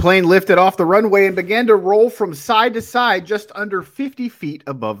 The plane lifted off the runway and began to roll from side to side just under 50 feet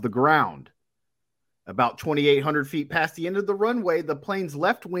above the ground. About 2,800 feet past the end of the runway, the plane's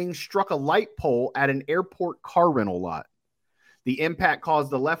left wing struck a light pole at an airport car rental lot. The impact caused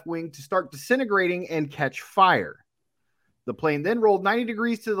the left wing to start disintegrating and catch fire. The plane then rolled 90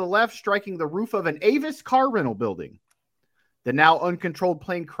 degrees to the left, striking the roof of an Avis car rental building. The now uncontrolled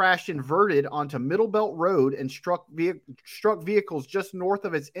plane crashed inverted onto Middle Belt Road and struck vehicles just north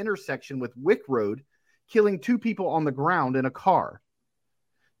of its intersection with Wick Road, killing 2 people on the ground in a car.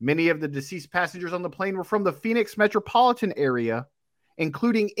 Many of the deceased passengers on the plane were from the Phoenix metropolitan area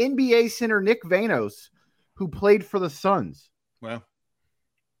including NBA center Nick Vanos, who played for the Suns. Well,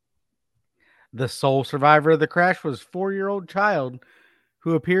 The sole survivor of the crash was 4-year-old child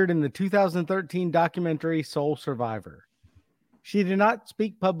who appeared in the 2013 documentary Sole Survivor. She did not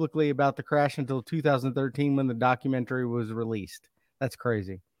speak publicly about the crash until 2013 when the documentary was released. That's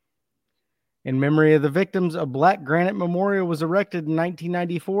crazy. In memory of the victims, a black granite memorial was erected in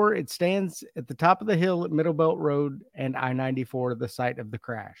 1994. It stands at the top of the hill at Middle Belt Road and I-94, the site of the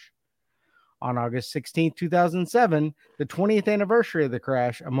crash. On August 16, 2007, the 20th anniversary of the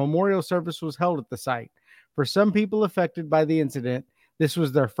crash, a memorial service was held at the site. For some people affected by the incident, this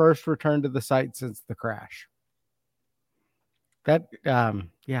was their first return to the site since the crash.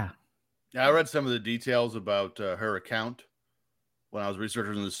 Yeah, I read some of the details about her account when I was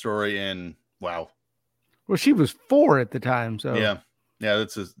researching the story, and wow. Well, she was 4 at the time, so Yeah,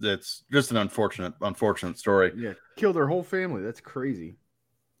 that's just an unfortunate story. Yeah, killed their whole family. That's crazy.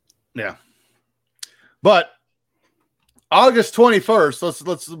 Yeah, but August 21st.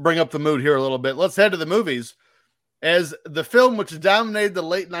 Let's bring up the mood here a little bit. Let's head to the movies, as the film which dominated the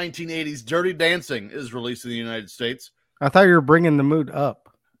late 1980s, Dirty Dancing, is released in the United States. I thought you were bringing the mood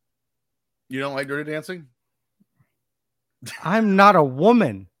up. You don't like Dirty Dancing? I'm not a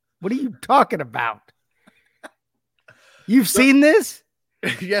woman. What are you talking about? You've seen this?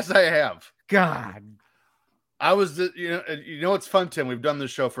 Yes, I have. God. I was, you know, it's fun, Tim. We've done this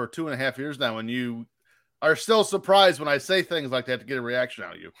show for 2.5 years now, and you are still surprised when I say things like that to get a reaction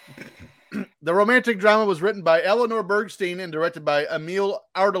out of you. The romantic drama was written by Eleanor Bergstein and directed by Emile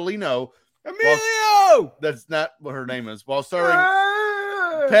Ardolino. Emilio! That's not what her name is. While starring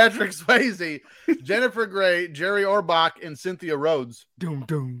Patrick Swayze, Jennifer Grey, Jerry Orbach, and Cynthia Rhodes. Doom,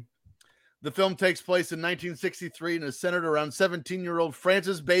 doom. The film takes place in 1963 and is centered around 17-year-old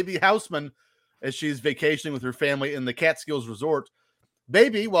Frances Baby Houseman as she's vacationing with her family in the Catskills Resort.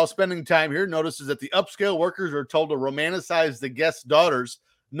 Baby, while spending time here, notices that the upscale workers are told to romanticize the guests' daughters,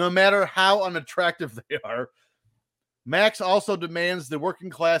 no matter how unattractive they are. Max also demands the working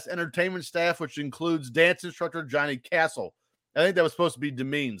class entertainment staff, which includes dance instructor Johnny Castle. I think that was supposed to be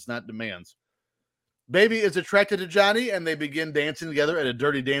demeans, not demands. Baby is attracted to Johnny, and they begin dancing together at a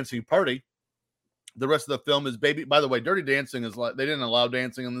Dirty Dancing party. The rest of the film is Baby. By the way, Dirty Dancing is like, they didn't allow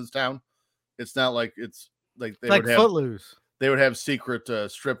dancing in this town. It's not like it's like they Like would have Footloose. They would have secret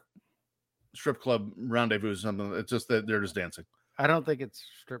strip club rendezvous or something. It's just that they're just dancing. I don't think it's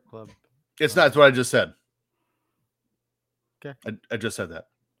strip club. It's not. It's what I just said. Okay. I just said that.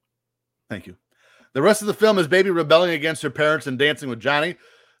 Thank you. The rest of the film is Baby rebelling against her parents and dancing with Johnny.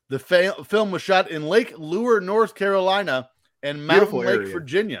 The film was shot in Lake Lure, North Carolina, and Mountain Lake,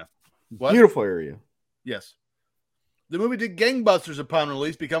 Virginia. What? Beautiful area. Yes. The movie did gangbusters upon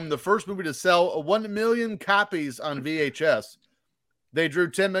release, becoming the first movie to sell 1 million copies on VHS. They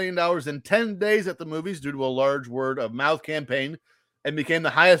drew $10 million in 10 days at the movies due to a large word of mouth campaign, and became the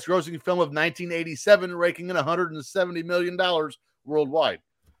highest grossing film of 1987, raking in $170 million worldwide.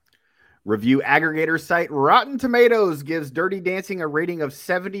 Review aggregator site Rotten Tomatoes gives Dirty Dancing a rating of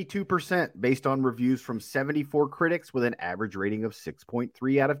 72% based on reviews from 74 critics with an average rating of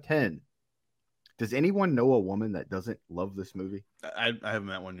 6.3 out of 10. Does anyone know a woman that doesn't love this movie? I haven't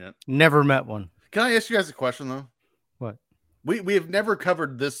met one yet. Never met one. Can I ask you guys a question, though? What? We have never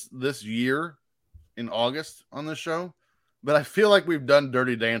covered this year in August on this show, but I feel like we've done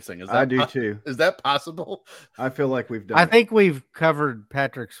Dirty Dancing. I do too. Is that possible? I feel like we've done I think we've covered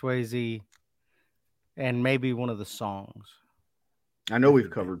Patrick Swayze and maybe one of the songs. I know we've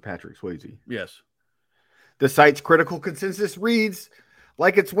covered Patrick Swayze. Yes. The site's critical consensus reads,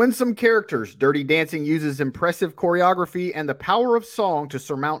 like its winsome characters, Dirty Dancing uses impressive choreography and the power of song to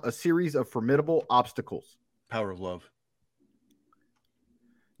surmount a series of formidable obstacles. Power of love.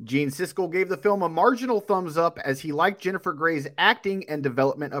 Gene Siskel gave the film a marginal thumbs up as he liked Jennifer Grey's acting and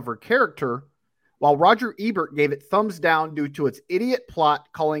development of her character, while Roger Ebert gave it thumbs down due to its idiot plot,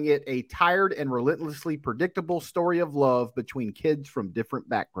 calling it a tired and relentlessly predictable story of love between kids from different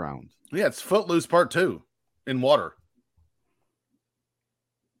backgrounds. Yeah, it's Footloose Part 2 in water.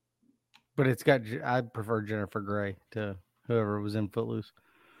 But it's got, I prefer Jennifer Grey to whoever was in Footloose.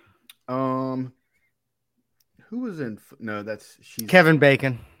 Who was in? No, she's Kevin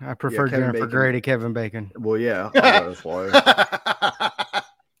Bacon. I prefer Kevin Jennifer Bacon. Grey to Kevin Bacon. Well, yeah, that's why.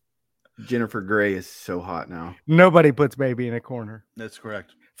 Jennifer Grey is so hot now. Nobody puts Baby in a corner. That's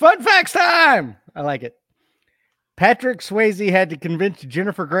correct. Fun facts time! I like it. Patrick Swayze had to convince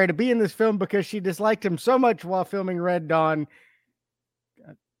Jennifer Grey to be in this film because she disliked him so much while filming Red Dawn.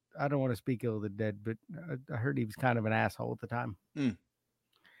 I don't want to speak ill of the dead, but I heard he was kind of an asshole at the time.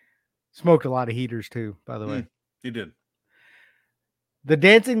 Smoked a lot of heaters too, by the way. He did. The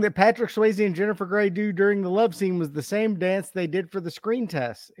dancing that Patrick Swayze and Jennifer Grey do during the love scene was the same dance they did for the screen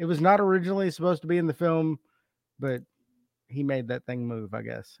test. It was not originally supposed to be in the film, but he made that thing move, I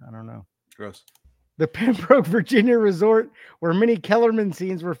guess. I don't know. Gross. The Pembroke, Virginia resort, where many Kellerman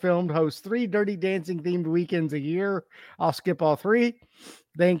scenes were filmed, hosts 3 Dirty Dancing themed weekends a year. I'll skip all 3.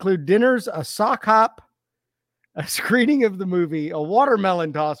 They include dinners, a sock hop, a screening of the movie, a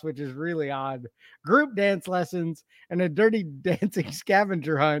watermelon toss, which is really odd, group dance lessons, and a Dirty Dancing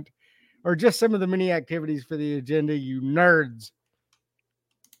scavenger hunt, or just some of the many activities for the agenda, you nerds.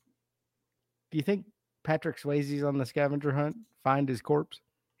 Do you think Patrick Swayze's on the scavenger hunt? Find his corpse?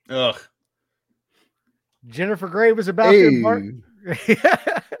 Ugh. Jennifer Grey was about to embark.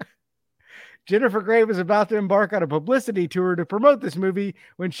 Jennifer Grey was about to embark on a publicity tour to promote this movie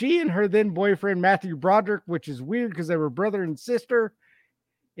when she and her then boyfriend Matthew Broderick, which is weird because they were brother and sister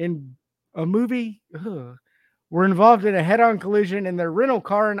in a movie, were involved in a head-on collision in their rental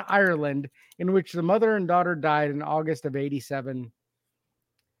car in Ireland, in which the mother and daughter died in August of '87.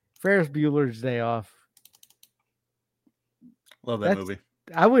 Ferris Bueller's Day Off. Love that movie.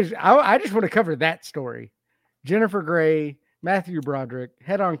 I just want to cover that story. Jennifer Grey, Matthew Broderick,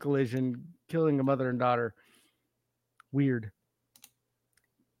 head-on collision, killing a mother and daughter. Weird.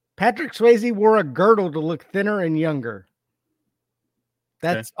 Patrick Swayze wore a girdle to look thinner and younger.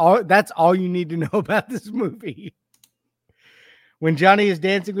 That's all you need to know about this movie. When Johnny is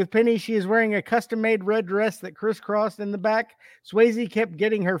dancing with Penny, she is wearing a custom-made red dress that crisscrossed in the back. Swayze kept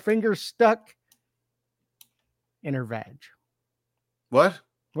getting her fingers stuck in her vag. What?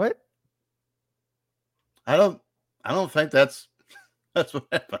 I don't think that's what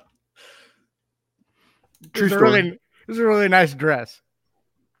happened. True story. It was a really nice dress.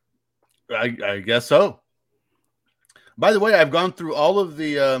 I guess so. By the way, I've gone through all of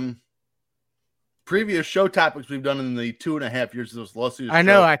the previous show topics we've done in the 2.5 years of this lawsuit. I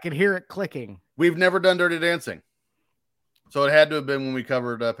know. I could hear it clicking. We've never done Dirty Dancing. So it had to have been when we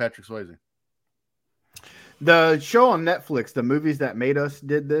covered Patrick Swayze. The show on Netflix, The Movies That Made Us,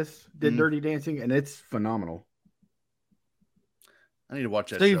 did Dirty Dancing, and it's phenomenal. I need to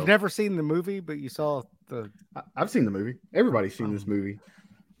watch that So show. you've never seen the movie, but you saw the... I've seen the movie. Everybody's seen this movie.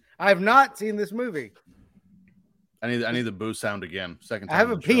 I have not seen this movie. I need the boo sound again. Second time. I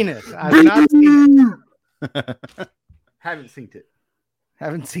have a penis. I've not seen it. Haven't seen it.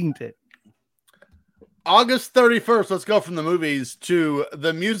 Haven't seen it. August 31st, let's go from the movies to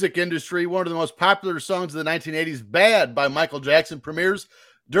the music industry. One of the most popular songs of the 1980s, Bad by Michael Jackson, premieres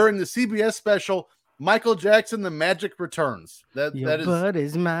during the CBS special Michael Jackson, The Magic Returns. That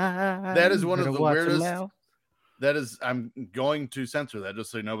is mine. That is one of the weirdest. I'm going to censor that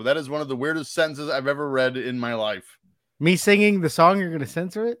just so you know, but that is one of the weirdest sentences I've ever read in my life. Me singing the song, you're going to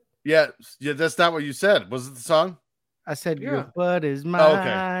censor it? Yeah, that's not what you said. Was it the song? I said, your butt is mine.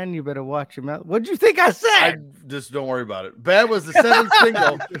 Okay. You better watch your mouth. What'd you think I said? Just don't worry about it. Bad was the 7th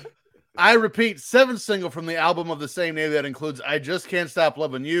single. I repeat, 7th single from the album of the same name that includes I Just Can't Stop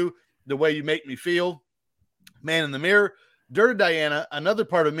Loving You, The Way You Make Me Feel, Man in the Mirror, Dirty Diana, Another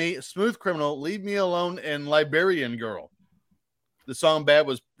Part of Me, Smooth Criminal, Leave Me Alone, and Liberian Girl. The song Bad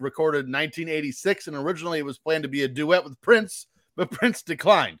was recorded in 1986, and originally it was planned to be a duet with Prince, but Prince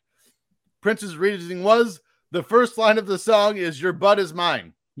declined. Prince's reasoning was, the first line of the song is your butt is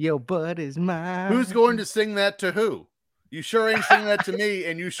mine. Your butt is mine. Who's going to sing that to who? You sure ain't singing that to me,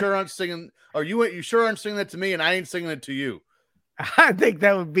 and you sure aren't singing, or you sure aren't singing that to me, and I ain't singing it to you. I think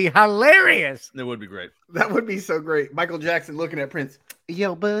that would be hilarious. It would be great. That would be so great. Michael Jackson looking at Prince.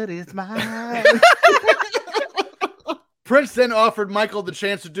 Your butt is mine. Prince then offered Michael the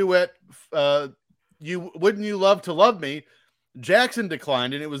chance to duet Wouldn't You Love to Love Me? Jackson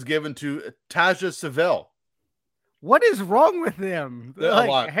declined, and it was given to Taja Savelle. What is wrong with them? A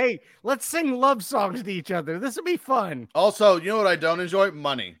lot. Hey, let's sing love songs to each other. This will be fun. Also, you know what I don't enjoy?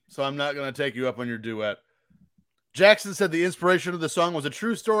 Money. So I'm not going to take you up on your duet. Jackson said the inspiration of the song was a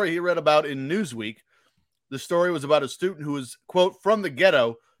true story he read about in Newsweek. The story was about a student who was, quote, from the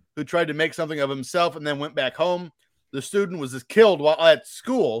ghetto, who tried to make something of himself and then went back home. The student was killed while at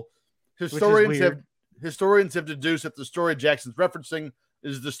school. Historians have deduced that the story Jackson's referencing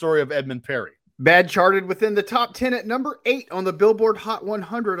is the story of Edmund Perry. Bad charted within the top 10 at number 8 on the Billboard Hot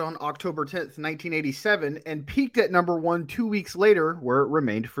 100 on October 10th, 1987, and peaked at number 1 2 weeks later, where it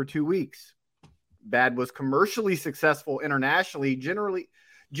remained for 2 weeks. Bad was commercially successful internationally, generally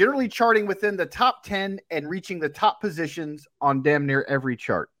charting within the top 10 and reaching the top positions on damn near every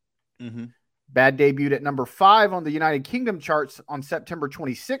chart. Mm-hmm. Bad debuted at number 5 on the United Kingdom charts on September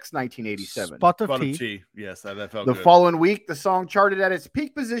 26, 1987. Spot of tea. Yes, that felt good. The following week, the song charted at its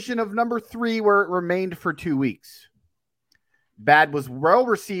peak position of number 3, where it remained for 2 weeks. Bad was well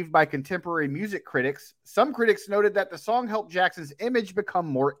received by contemporary music critics. Some critics noted that the song helped Jackson's image become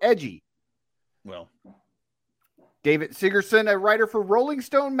more edgy. Well, David Sigerson, a writer for Rolling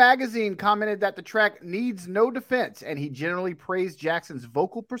Stone magazine, commented that the track needs no defense, and he generally praised Jackson's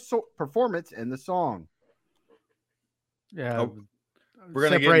vocal performance in the song. Yeah, we're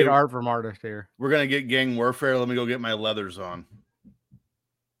gonna separate get art from artist here. We're gonna get gang warfare. Let me go get my leathers on.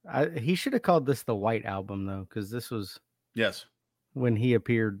 He should have called this the White Album though, because this was when he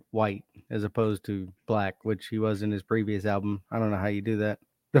appeared white as opposed to black, which he was in his previous album. I don't know how you do that.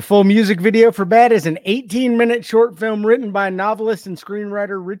 The full music video for Bad is an 18-minute short film written by novelist and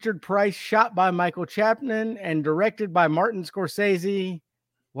screenwriter Richard Price, shot by Michael Chapman, and directed by Martin Scorsese.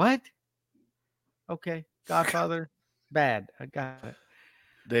 What? Okay. Godfather. Bad. I got it.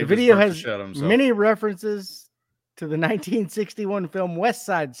 The video has many references to the 1961 film West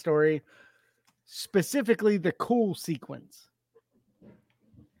Side Story, specifically the cool sequence.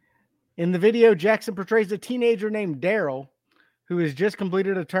 In the video, Jackson portrays a teenager named Daryl who has just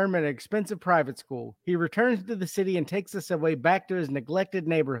completed a term at an expensive private school. He returns to the city and takes the subway back to his neglected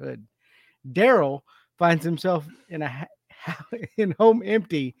neighborhood. Daryl finds himself in home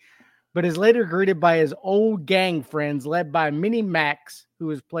empty, but is later greeted by his old gang friends led by Minnie Max,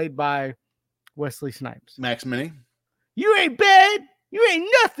 who is played by Wesley Snipes. Max Minnie? You ain't bad. You ain't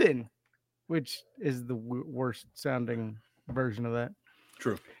nothing. Which is the worst sounding version of that.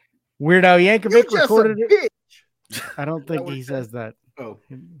 True. Weird Al Yankovic recorded it. Bitch. I don't think he says that. Oh.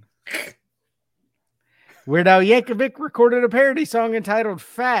 Weird Al Yankovic recorded a parody song entitled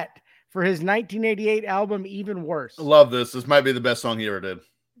Fat for his 1988 album Even Worse. I love this. This might be the best song he ever did.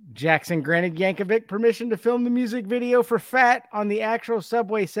 Jackson granted Yankovic permission to film the music video for Fat on the actual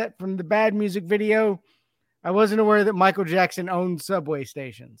subway set from the Bad music video. I wasn't aware that Michael Jackson owned subway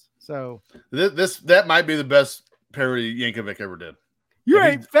stations. So that might be the best parody Yankovic ever did. You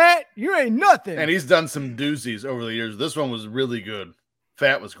ain't fat. You ain't nothing. And he's done some doozies over the years. This one was really good.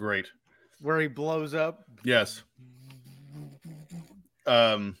 Fat was great. Where he blows up. Yes.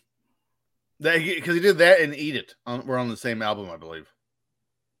 Because he did that and Eat It. We're on the same album, I believe.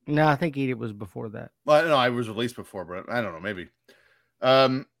 No, I think Eat It was before that. Well, no, I was released before, but I don't know, maybe.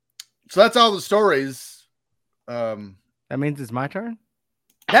 So that's all the stories. That means it's my turn?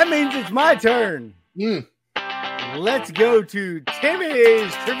 That means it's my turn. Let's go to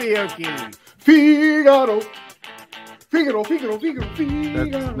Timmy's Trivioki. Figaro.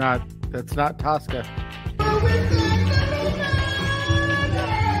 That's not Tosca.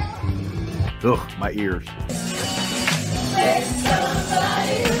 Ugh, my ears.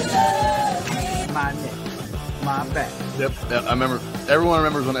 My neck, my back. Yep, I remember. Everyone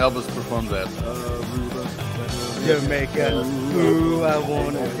remembers when Elvis performed that. Jamaica, ooh, I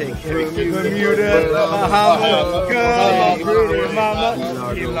wanna take Bermuda, Bahama, come on, pretty mama,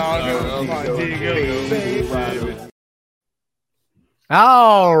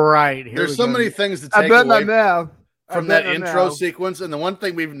 all right, there's so many things to take away from that intro sequence, and the one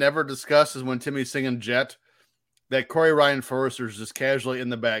thing we've never discussed is when Timmy's singing Jet, that Corey Ryan Forrester's just casually in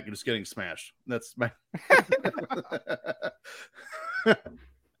the back and just getting smashed. That's my.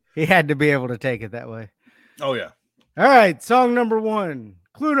 He had to be able to take it that way. Oh, yeah. All right. Song number one.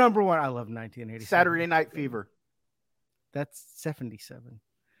 Clue number one. I love 1987. Saturday Night Fever. That's 77.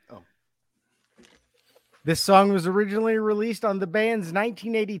 Oh. This song was originally released on the band's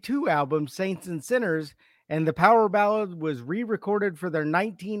 1982 album, Saints and Sinners, and the power ballad was re-recorded for their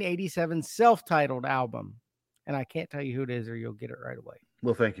 1987 self-titled album. And I can't tell you who it is or you'll get it right away.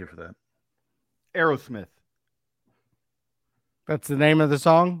 Well, thank you for that. Aerosmith. That's the name of the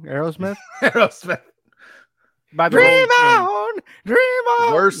song, Aerosmith? Aerosmith. By the Dream on! Dream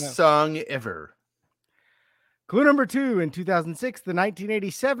on! Worst song ever. Clue number two. In 2006, the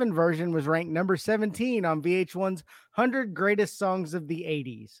 1987 version was ranked number 17 on VH1's 100 Greatest Songs of the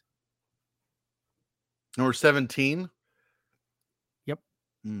 80s. Number 17? Yep.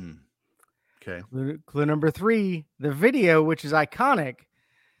 Okay. Clue number three. The video, which is iconic,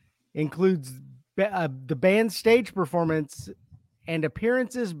 includes the band's stage performance and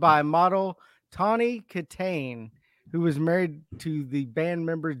appearances by model Tawny Katane, who was married to the band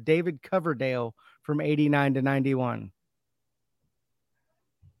member David Coverdale from 89 to 91.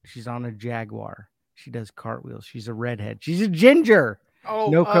 She's on a Jaguar. She does cartwheels. She's a redhead. She's a ginger. Oh,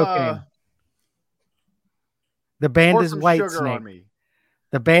 no cocaine. The band is White Snake.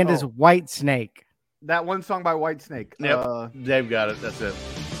 The band is White Snake. That one song by White Snake. Yep. Dave got it. That's it.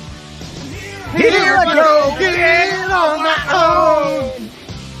 Here I go again on my own.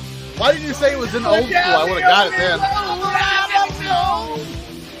 Why didn't you say it was in old school? I would have got it then.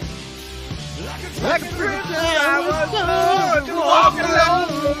 Like a prisoner I was want to walk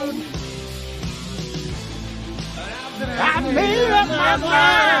alone. I made up my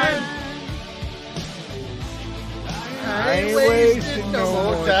mind. I ain't wasting no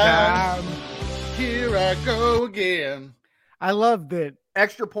more time. Here I go again. I love that.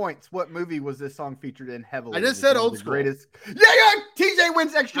 Extra points. What movie was this song featured in heavily? I just It's said one of old the school. Greatest. Yeah. TJ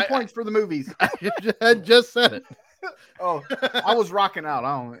wins extra points for the movies. I just said it. Oh, I was rocking out.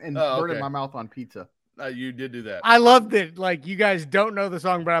 And burning okay. my mouth on pizza. You did do that. I love that. Like, you guys don't know the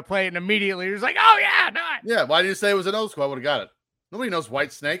song, but I play it and immediately you're just like, oh yeah, no. Yeah, why did you say it was an old school? I would have got it. Nobody knows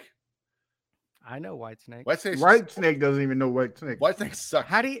White Snake. I know Whitesnake. White Snake. White Snake doesn't even know White Snake. White Snake sucks.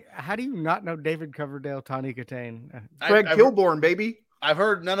 How do you not know David Coverdale, Tawny Katane? Craig Kilborn, baby. I've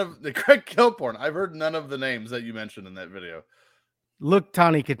heard none of the Craig Kilborn. I've heard none of the names that you mentioned in that video. Look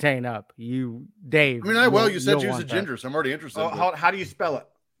Tawny Katane up. Dave. I mean, you said you was a ginger, so I'm already interested. How do you spell it?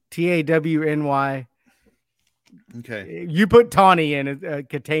 Tawny. Okay. You put Tawny in,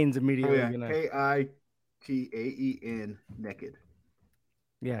 Katane's immediately. Oh, yeah. Kitaen naked.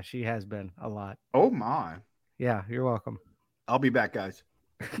 Yeah, she has been a lot. Oh my. Yeah, you're welcome. I'll be back, guys.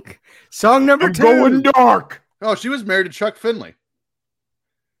 Song number 2. Going dark. Oh, she was married to Chuck Finley,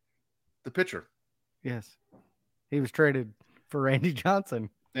 the pitcher, Yes. He was traded for Randy Johnson.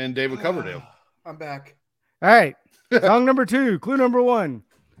 and David Coverdale. I'm back. All right. Song number 2. Clue number 1.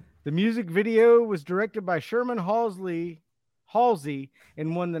 The music video was directed by Sherman Halsey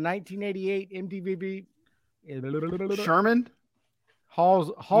and won the 1988 MTV. Sherman.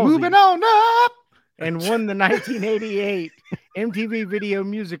 Halsey. Moving on up. And won the 1988 MTV Video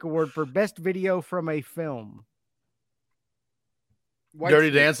Music Award for Best Video from a Film.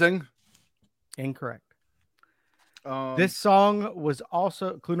 Dirty Dancing. Incorrect. This song was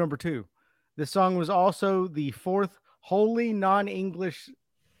also, clue number 2. This song was also the 4th wholly non-English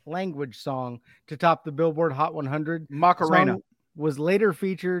language song to top the Billboard Hot 100. Macarena. Song was later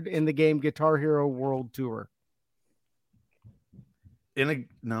featured in the game Guitar Hero World Tour. I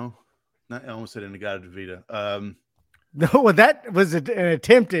almost said Inagata Davida. No, that was an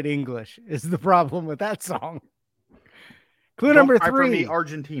attempt at English is the problem with that song. Clue number 3.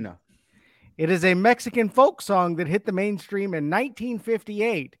 Argentina. It is a Mexican folk song that hit the mainstream in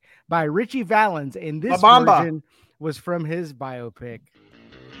 1958 by Richie Valens, and this version was from his biopic.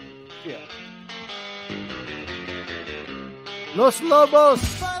 Yeah. Los Lobos.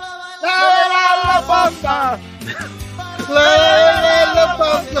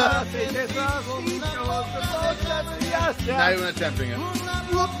 Not even attempting it.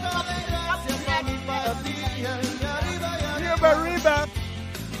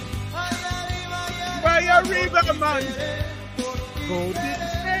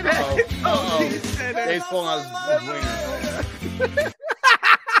 He's pulling out his wiener.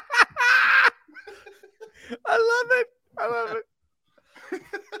 I love it.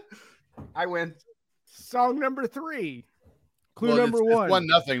 I win. Song number 3. Clue Well, number it's 1.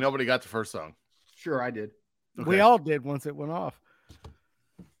 1-0. Nobody got the first song. Sure, I did. Okay. We all did once it went off.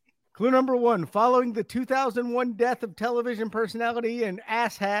 Clue number 1. Following the 2001 death of television personality and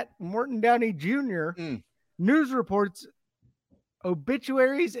asshat Morton Downey Jr., news reports,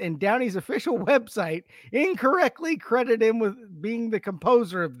 obituaries, and Downey's official website incorrectly credit him with being the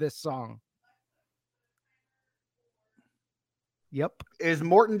composer of this song. Yep. Is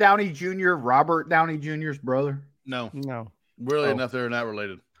Morton Downey Jr. Robert Downey Jr.'s brother? No. Really enough, they're not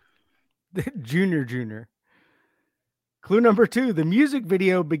related. Junior. Clue number 2. The music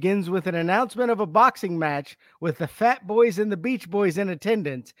video begins with an announcement of a boxing match with the Fat Boys and the Beach Boys in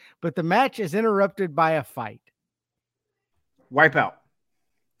attendance, but the match is interrupted by a fight. Wipeout.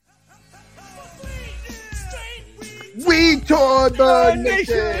 We tore the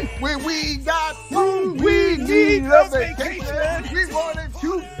nation when we got home. We need a vacation. We wanted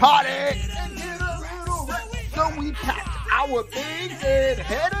to party and get a little rest. So we packed our things and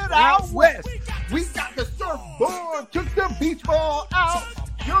headed out west. We got the surfboard, took the beach ball out,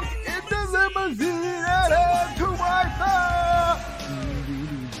 jumped in the limousine and head to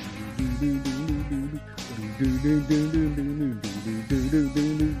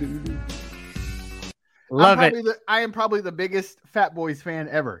Love it. I am probably the biggest Fat Boys fan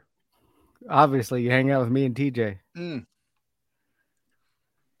ever. Obviously, you hang out with me and TJ.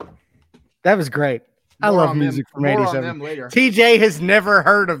 That was great. I love music from 87. TJ has never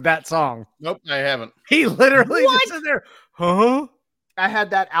heard of that song. Nope, I haven't. He literally just sits there, huh? I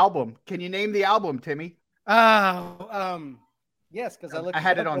had that album. Can you name the album, Timmy? Yes, because I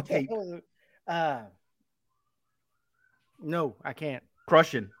had it on tape. No, I can't.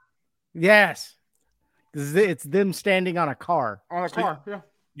 Crushing. Yes. It's them standing on a car. On a car, yeah.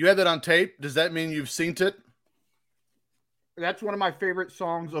 You had that on tape? Does that mean you've seen it? That's one of my favorite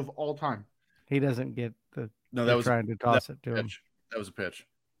songs of all time. He doesn't get the. No, that was trying to toss it to him. pitch. That was a pitch.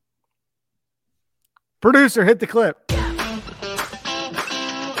 Producer, hit the clip.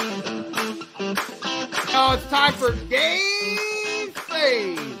 Oh, it's time for Dave's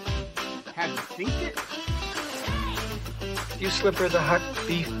Fave. Have you seen it? You slip her the hot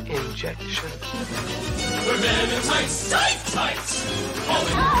beef injection. We're men in tights, tight, tights.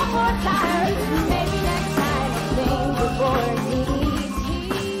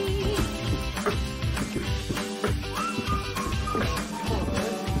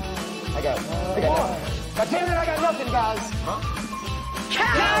 I got damn it, I got nothing, guys.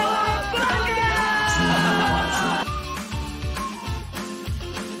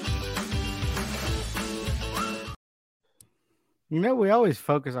 You know, we always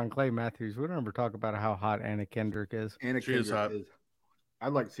focus on Clay Matthews. We don't ever talk about how hot Anna Kendrick is. Anna She is hot.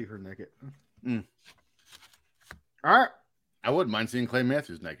 I'd like to see her naked. Mm. All right. I wouldn't mind seeing Clay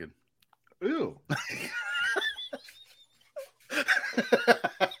Matthews naked. Ooh.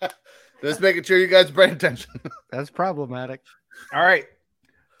 Just making sure you guys pay attention. That's problematic. All right.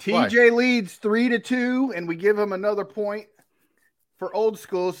 Why? TJ leads 3-2, and we give him another point for old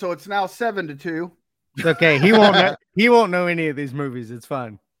school, so it's now 7-2. It's okay. He won't know, he won't know any of these movies. It's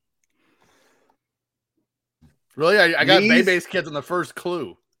fine. Really? I got These- Bebe's Kids on the first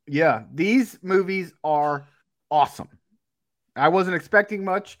clue. Yeah, these movies are awesome. I wasn't expecting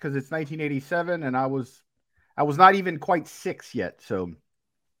much because it's 1987, and I was not even quite 6 yet. So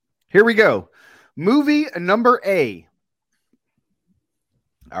here we go. Movie number A.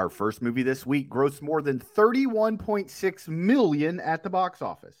 Our first movie this week grossed more than $31.6 million at the box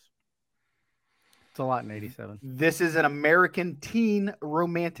office. It's a lot in 87. This is an American teen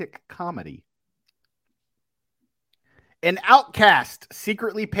romantic comedy. An outcast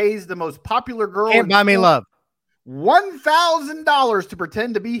secretly pays the most popular girl Can't in Buy Me school Love. $1,000 to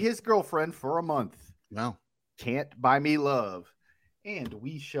pretend to be his girlfriend for a month. Wow. Can't Buy Me Love. And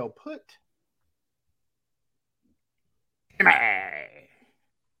we shall put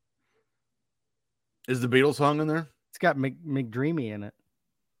Is the Beatles song in there? It's got McDreamy in it.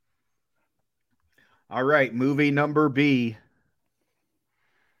 All right, movie number B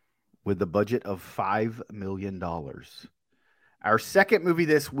with the budget of $5 million. Our second movie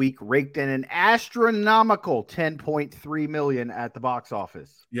this week raked in an astronomical $10.3 million at the box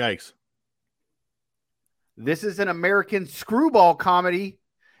office. Yikes. This is an American screwball comedy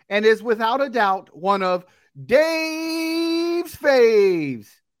and is without a doubt one of Dave's faves.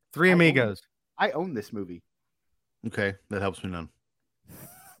 Three Amigos. I own this movie. Okay, that helps me none.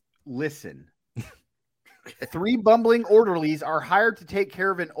 Listen. 3 bumbling orderlies are hired to take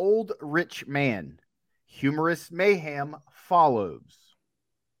care of an old rich man. Humorous mayhem follows.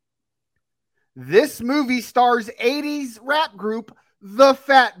 This movie stars 80s rap group The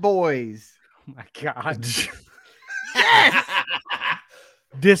Fat Boys. Oh my God. Yes!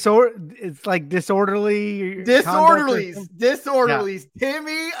 It's like disorderly. Disorderlies. Disorderlies. Yeah.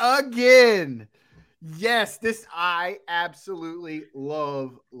 Timmy again. Yes, this I absolutely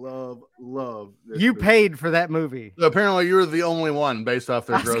love this You movie. paid for that movie. So apparently, you're the only one based off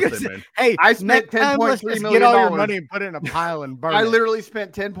their gross they made. Hey, I spent let's $10.3 just million. get all your money and put it in a pile and burn I it. literally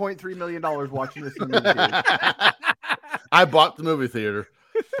spent $10.3 million watching this movie. I bought the movie theater.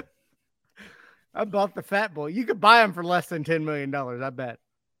 I bought the Fat Boy. You could buy them for less than $10 million, I bet.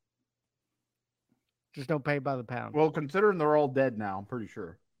 Just don't pay by the pound. Well, considering they're all dead now, I'm pretty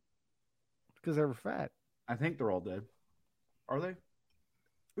sure. Because they were fat. I think they're all dead. Are they?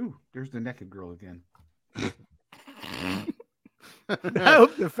 Ooh, there's the naked girl again. I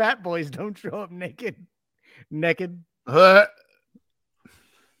hope the Fat Boys don't show up naked. Naked. We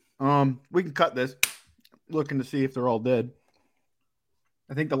can cut this. Looking to see if they're all dead.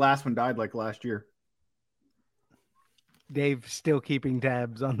 I think the last one died like last year. Dave still keeping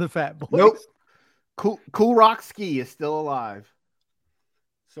tabs on the Fat Boys. Nope. Cool Rock Ski is still alive.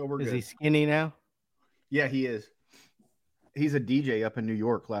 So we're Is good. he skinny now? Yeah, he is. He's a DJ up in New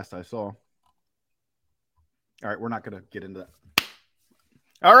York, last I saw. All right, we're not going to get into that.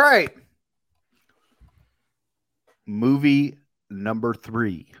 All right. Movie number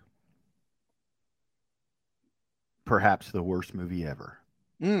 3. Perhaps the worst movie ever.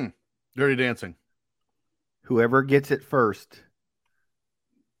 Dirty Dancing. Whoever gets it first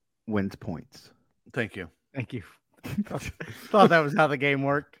wins points. Thank you. Thank you. Thought that was how the game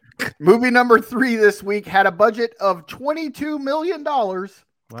worked. Movie number 3 this week had a budget of $22 million Wow,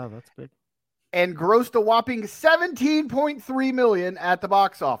 that's big. and grossed a whopping $17.3 million at the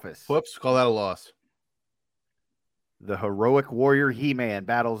box office. Whoops, call that a loss. The heroic warrior He-Man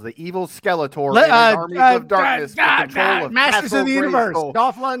battles the evil Skeletor and his armies of darkness for control of Masters Castle of the Universe. Grayskull.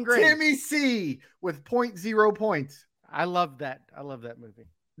 Dolph Lundgren. Timmy C with 0.0 points. I love that. I love that movie.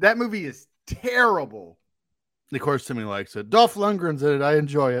 That movie is terrible. Of course, Timmy likes it. Dolph Lundgren's in it. I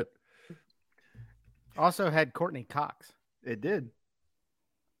enjoy it. Also had Courtney Cox. It did.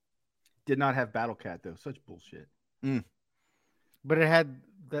 Did not have Battle Cat though. Such bullshit. But it had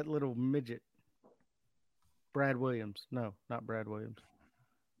that little midget. Brad Williams. No, not Brad Williams.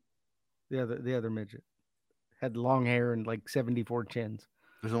 The other midget. Had long hair and like 74 chins.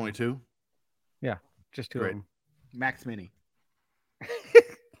 There's only two? Yeah, just two of them. Max Mini. This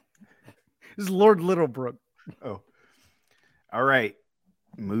is Lord Littlebrook. Oh. All right.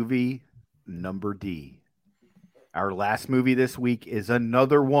 Movie number D. Our last movie this week is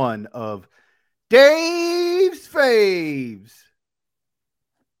another one of Dave's faves.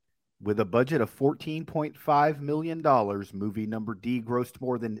 With a budget of $14.5 million, movie number D grossed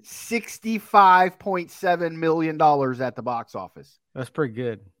more than $65.7 million at the box office. That's pretty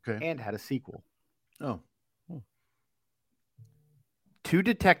good. Okay. And had a sequel. Oh. Two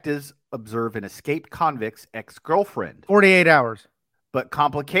detectives observe an escaped convict's ex-girlfriend. 48 hours. But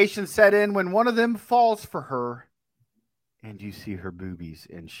complications set in when one of them falls for her. And you see her boobies,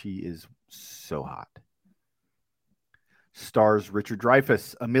 and she is so hot. Stars Richard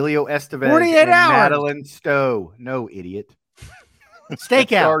Dreyfuss, Emilio Estevez, 48 and hours. Madeline Stowe. No, idiot.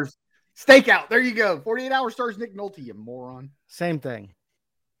 Stakeout. Stakeout. There you go. 48 Hours stars Nick Nolte, you moron. Same thing.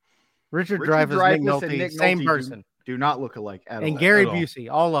 Richard Dreyfuss, Nick Nolte, and Nick same Nolte person. Do not look alike at all. And Gary at all.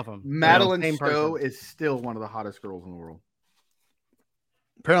 Busey, all of them. Madeline Same Stowe person. is still one of the hottest girls in the world.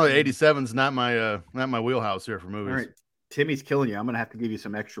 Apparently 87's not my wheelhouse here for movies. All right. Timmy's killing you. I'm going to have to give you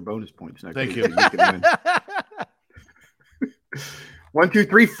some extra bonus points next Thank week you. so can win. 1, 2,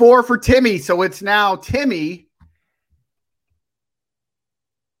 3, 4 for Timmy. So it's now Timmy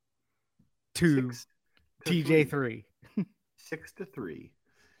 2, 6 to TJ 3. 6-3.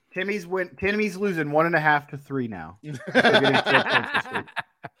 Timmy's losing 1.5 to 3 now.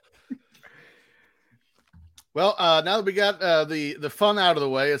 Well, now that we got the fun out of the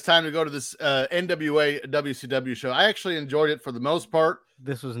way, it's time to go to this NWA WCW show. I actually enjoyed it for the most part.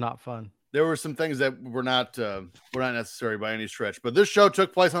 This was not fun. There were some things that were not necessary by any stretch. But this show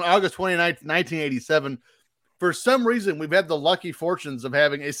took place on August 29th, 1987. For some reason, we've had the lucky fortunes of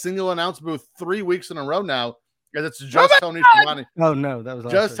having a single announce booth 3 weeks in a row now. And it's just Tony Schiavone. Oh, no. That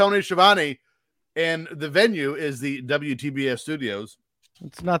was Just Tony Schiavone. And the venue is the WTBS studios.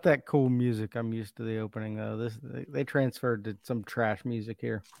 It's not that cool music I'm used to the opening, though. They transferred to some trash music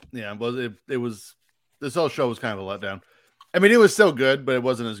here. Yeah, it was this whole show was kind of a letdown. I mean, it was so good, but it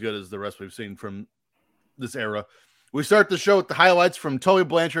wasn't as good as the rest we've seen from this era. We start the show with the highlights from Tully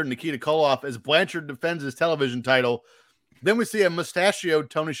Blanchard and Nikita Koloff as Blanchard defends his television title. Then we see a mustachioed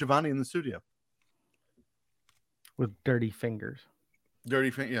Tony Schiavone in the studio. With dirty fingers.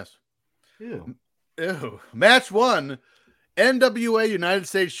 Yes. Ew. Match 1. NWA United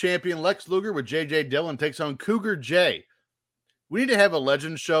States Champion Lex Luger with J.J. Dillon takes on Cougar J. We need to have a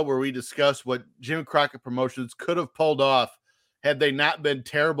legend show where we discuss what Jim Crockett Promotions could have pulled off had they not been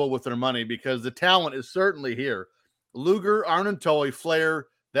terrible with their money, because the talent is certainly here. Luger, Arn Tully, Flair,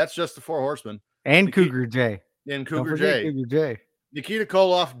 that's just the 4 horsemen. And Cougar J. And Don't Cougar forget J. Cougar J. Nikita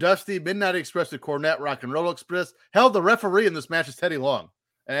Koloff, Dusty, Midnight Express, the Cornette, Rock and Roll Express. Hell, the referee in this match is Teddy Long.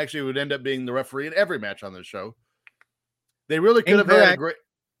 And actually would end up being the referee in every match on this show. They really could have had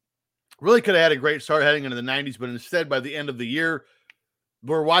a great start heading into the 90s, but instead, by the end of the year,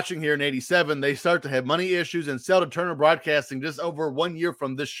 we're watching here in 87, they start to have money issues and sell to Turner Broadcasting just over 1 year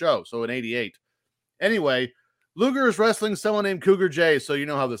from this show, so in 88. Anyway, Luger is wrestling someone named Cougar J, so you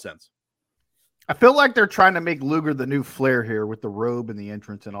know how this ends. I feel like they're trying to make Luger the new Flair here with the robe and the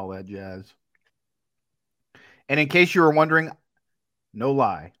entrance and all that jazz. And in case you were wondering, no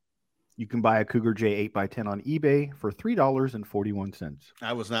lie, you can buy a Cougar J 8x10 on eBay for $3.41.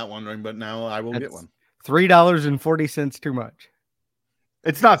 I was not wondering, but now I will get one. $3.40 too much.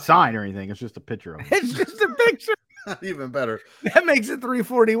 It's not signed or anything. It's just a picture of it. It's just a picture. Even better. That makes it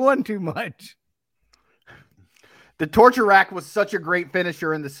 $3.41 too much. The torture rack was such a great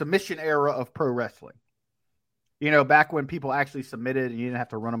finisher in the submission era of pro wrestling. You know, back when people actually submitted and you didn't have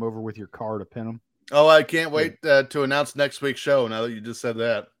to run them over with your car to pin them. Oh, I can't wait to announce next week's show now that you just said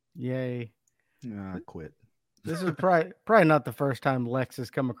that. Yay. I quit. This is probably not the first time Lex has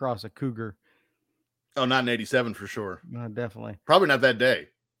come across a cougar. Oh, not in 87 for sure. No, definitely. Probably not that day.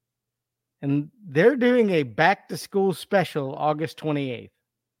 And they're doing a back to school special August 28th.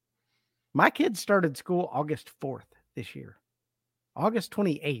 My kids started school August 4th this year. August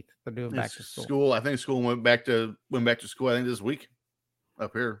 28th. They're doing back to school. I think school went back to school. I think this week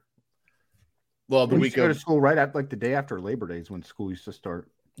up here. Well, the week go of to school right at like the day after Labor Day is when school used to start.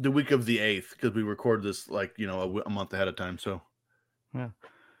 The week of the 8th, because we record this like a month ahead of time. So yeah.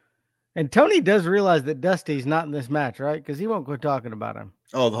 And Tony does realize that Dusty's not in this match, right? Because he won't quit talking about him.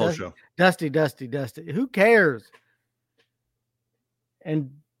 Oh, the whole show. Dusty. Who cares?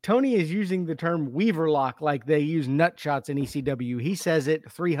 And Tony is using the term Weaver lock like they use nut shots in ECW. He says it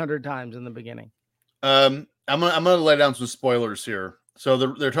 300 times in the beginning. I'm gonna lay down some spoilers here. So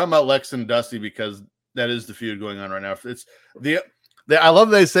they're talking about Lex and Dusty because that is the feud going on right now. It's I love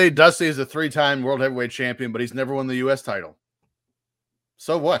they say Dusty is a 3-time world heavyweight champion, but he's never won the U.S. title.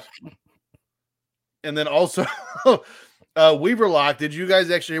 So what? And then also Weaver lock. Did you guys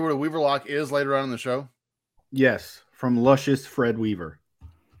actually hear what a Weaver lock is later on in the show? Yes, from Luscious Fred Weaver.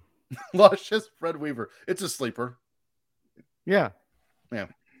 Luscious Fred Weaver. It's a sleeper. Yeah. Yeah.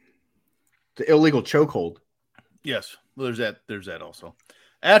 It's an illegal chokehold. Yes. Well, there's that also.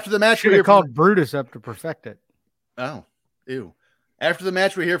 After the match, should have called Brutus up to perfect it. Oh, ew. After the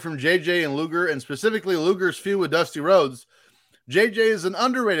match, we hear from JJ and Luger, and specifically Luger's feud with Dusty Rhodes. JJ is an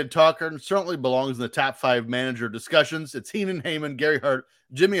underrated talker and certainly belongs in the top 5 manager discussions. It's Heenan, Heyman, Gary Hart,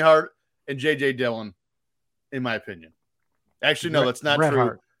 Jimmy Hart, and JJ Dillon, in my opinion. Actually, no, that's not true.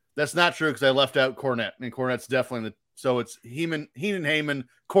 Hart. That's not true because I left out Cornette, and Cornette's definitely so it's Heenan, Heyman,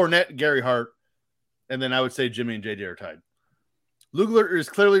 Cornette, Gary Hart, and then I would say Jimmy and JJ are tied. Luger is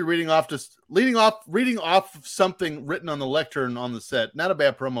clearly reading off something written on the lectern on the set. Not a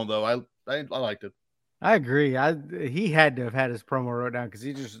bad promo though. I liked it. I agree. He had to have had his promo wrote down because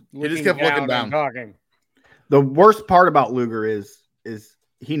he just kept looking down and talking. The worst part about Luger is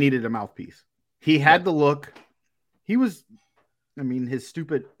he needed a mouthpiece. He had the look. He was, his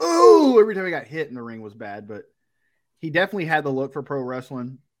stupid every time he got hit in the ring was bad, but he definitely had the look for pro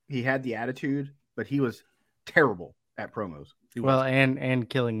wrestling. He had the attitude, but he was terrible at promos. Well, and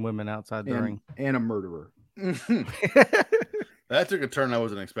killing women outside the ring. And a murderer. That took a turn I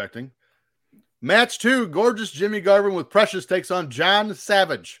wasn't expecting. Match 2, gorgeous Jimmy Garvin with Precious takes on John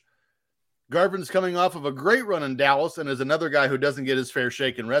Savage. Garvin's coming off of a great run in Dallas and is another guy who doesn't get his fair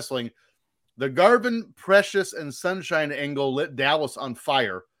shake in wrestling. The Garvin, Precious, and Sunshine angle lit Dallas on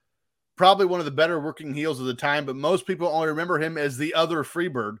fire. Probably one of the better working heels of the time, but most people only remember him as the other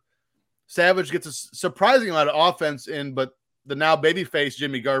Freebird. Savage gets a surprising amount of offense in, but the now babyface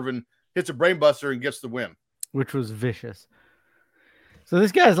Jimmy Garvin hits a brainbuster and gets the win. Which was vicious. So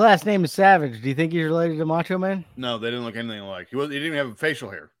this guy's last name is Savage. Do you think he's related to Macho Man? No, they didn't look anything alike. He didn't even have facial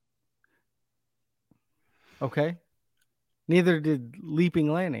hair. Okay. Neither did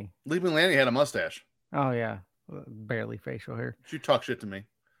Leaping Lanny. Leaping Lanny had a mustache. Oh, yeah. Barely facial hair. You talk shit to me.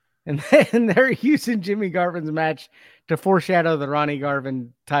 And then they're using Jimmy Garvin's match to foreshadow the Ronnie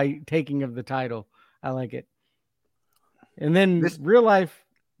Garvin taking of the title. I like it. And then real life,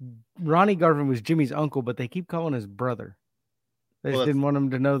 Ronnie Garvin was Jimmy's uncle, but they keep calling his brother. They just didn't want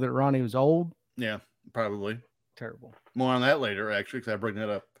him to know that Ronnie was old. Yeah, probably. Terrible. More on that later, actually, because I bring that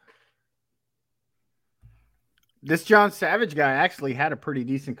up. This John Savage guy actually had a pretty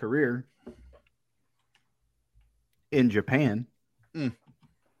decent career in Japan.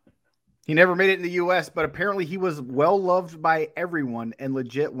 He never made it in the U.S., but apparently he was well-loved by everyone and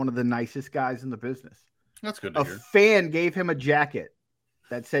legit one of the nicest guys in the business. That's good to hear. A fan gave him a jacket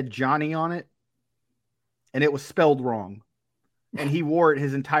that said Johnny on it, and it was spelled wrong. And he wore it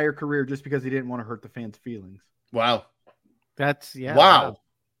his entire career just because he didn't want to hurt the fans' feelings. Wow. That's, yeah. Wow.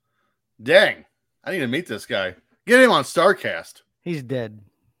 Dang. I need to meet this guy. Get him on StarCast. He's dead.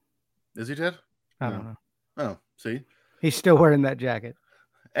 Is he dead? I don't know. Oh, see? He's still wearing that jacket.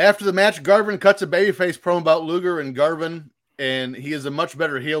 After the match, Garvin cuts a babyface promo about Luger and Garvin, and he is a much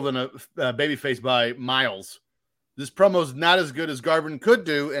better heel than a babyface by miles. This promo is not as good as Garvin could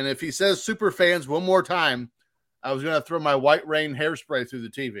do, and if he says super fans one more time, I was going to throw my White Rain hairspray through the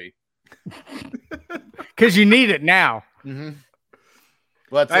TV. Because you need it now. Mm-hmm.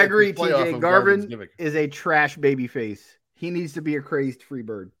 Well, I agree, TJ. Garvin is a trash babyface. He needs to be a crazed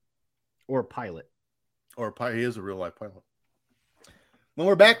Freebird or a pilot. He is a real-life pilot. When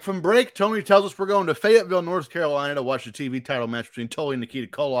we're back from break, Tony tells us we're going to Fayetteville, North Carolina to watch the TV title match between Tully and Nikita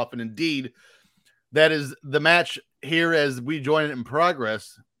Koloff. And indeed, that is the match here as we join it in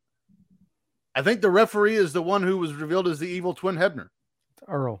progress. I think the referee is the one who was revealed as the evil twin Hebner.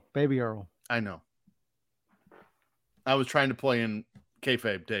 Earl, baby Earl. I know. I was trying to play in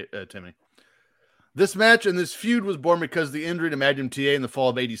kayfabe, Timmy. This match and this feud was born because of the injury to Magnum TA in the fall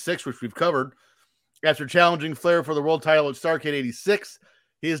of '86, which we've covered. After challenging Flair for the world title at Starrcade '86,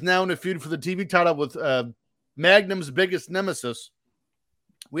 he is now in a feud for the TV title with Magnum's biggest nemesis,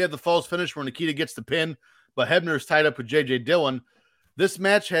 We have the false finish where Nikita gets the pin, but Hebner is tied up with J.J. Dillon. This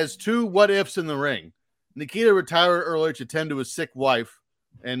match has two what-ifs in the ring. Nikita retired earlier to tend to his sick wife,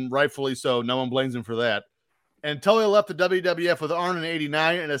 and rightfully so. No one blames him for that. And Tully left the WWF with Arn in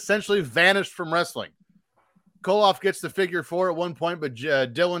 89 and essentially vanished from wrestling. Koloff gets the figure 4 at one point, but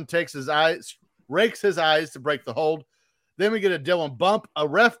Dillon rakes his eyes to break the hold. Then we get a Dillon bump, a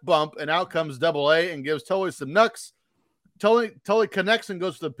ref bump, and out comes Double A and gives Tully some knucks. Tully connects and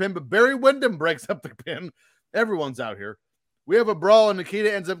goes for the pin, but Barry Windham breaks up the pin. Everyone's out here. We have a brawl, and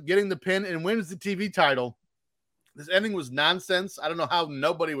Nikita ends up getting the pin and wins the TV title. This ending was nonsense. I don't know how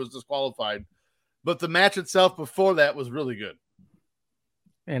nobody was disqualified, but the match itself before that was really good.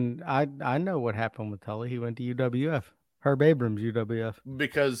 And I know what happened with Tully. He went to UWF. Herb Abrams, UWF.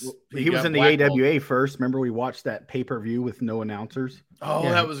 Because he was in the AWA first. Remember we watched that pay-per-view with no announcers? Oh,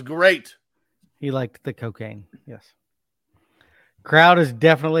 yeah. That was great. He liked the cocaine. Yes. Crowd is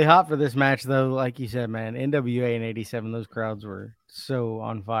definitely hot for this match, though. Like you said, man, NWA in 87, those crowds were so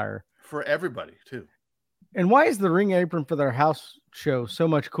on fire. For everybody, too. And why is the ring apron for their house show so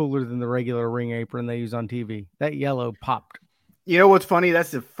much cooler than the regular ring apron they use on TV? That yellow popped. You know what's funny? That's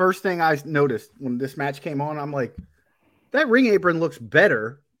the first thing I noticed when this match came on. I'm like, that ring apron looks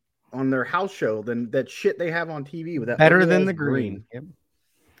better on their house show than that shit they have on TV with that. Better than the green. Yep.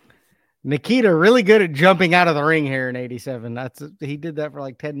 Nikita really good at jumping out of the ring here in 87. He did that for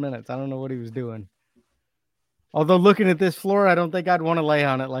like 10 minutes. I don't know what he was doing. Although looking at this floor, I don't think I'd want to lay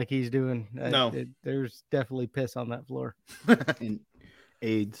on it like he's doing. No. There's definitely piss on that floor. And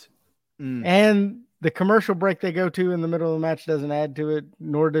AIDS. And the commercial break they go to in the middle of the match doesn't add to it,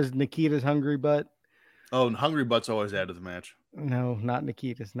 nor does Nikita's hungry butt. Oh, and hungry butts always add to the match. No, not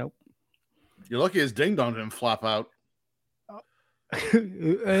Nikita's. Nope. You're lucky his ding dong didn't flop out.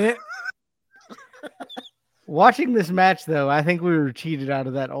 Watching this match, though, I think we were cheated out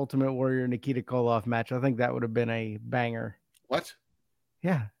of that Ultimate Warrior Nikita Koloff match. I think that would have been a banger. What?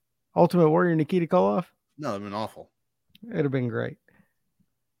 Yeah. Ultimate Warrior Nikita Koloff? No, it'd been awful. It'd have been great.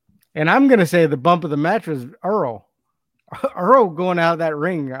 And I'm going to say the bump of the match was Earl. Earl going out of that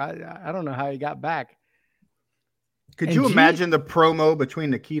ring. I don't know how he got back. Could you imagine the promo between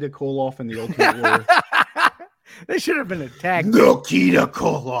Nikita Koloff and the Ultimate Warrior? They should have been attacked. Nikita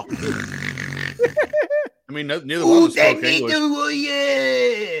Koloff. I mean, neither one was spoke English.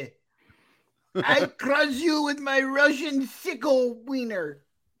 I crush you with my Russian sickle wiener.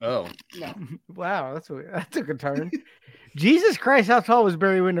 Oh. No. Wow, that took a turn. Jesus Christ, how tall was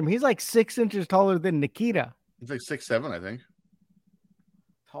Barry Windham? He's like 6 inches taller than Nikita. He's like 6'7", I think.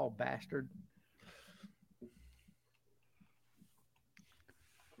 Tall bastard.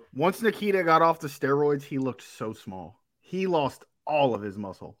 Once Nikita got off the steroids, he looked so small. He lost all of his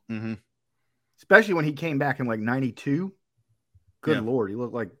muscle. Mm-hmm. Especially when he came back in like 92. Good Lord, he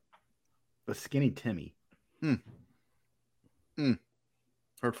looked like a skinny Timmy.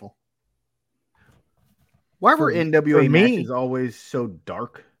 Hurtful. Why were NWA matches always so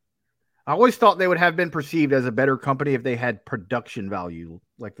dark? I always thought they would have been perceived as a better company if they had production value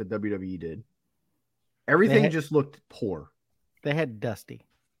like the WWE did. Everything just looked poor. They had Dusty.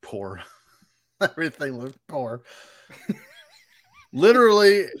 Poor. Everything looked poor.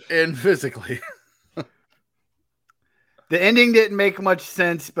 Literally and physically. The ending didn't make much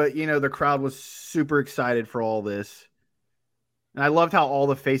sense, but, you know, the crowd was super excited for all this. And I loved how all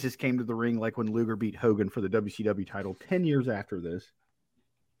the faces came to the ring, like when Luger beat Hogan for the WCW title 10 years after this.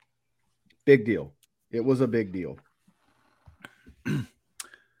 Big deal. It was a big deal. When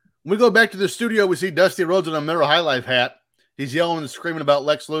we go back to the studio, we see Dusty Rhodes in a Miller High Life hat. He's yelling and screaming about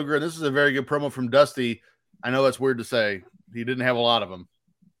Lex Luger, and this is a very good promo from Dusty. I know that's weird to say. He didn't have a lot of them.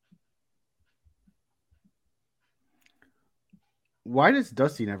 Why does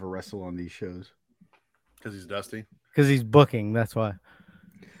Dusty never wrestle on these shows? Because he's Dusty. Because he's booking, that's why.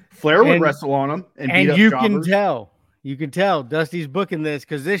 Flair would wrestle on him. And you can tell. You can tell Dusty's booking this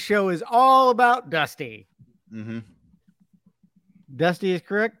because this show is all about Dusty. Mm-hmm. Dusty is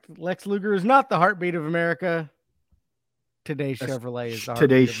correct. Lex Luger is not the heartbeat of America. Today's Chevrolet is the heartbeat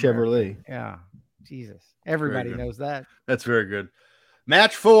today's of Chevrolet. Yeah. Jesus. Everybody knows that. That's very good.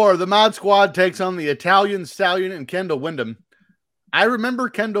 Match 4, the Mod Squad takes on the Italian Stallion and Kendall Windham. I remember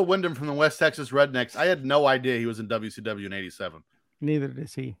Kendall Windham from the West Texas Rednecks. I had no idea he was in WCW in 87. Neither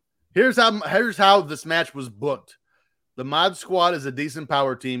does he. Here's how this match was booked. The Mod Squad is a decent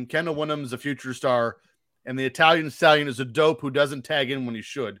power team. Kendall Windham is a future star. And the Italian Stallion is a dope who doesn't tag in when he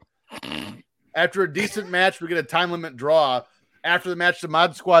should. After a decent match, we get a time limit draw. After the match, the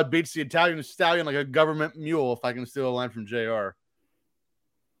Mod Squad beats the Italian Stallion like a government mule, if I can steal a line from JR.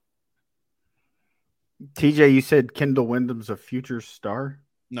 TJ, you said Kendall Windham's a future star?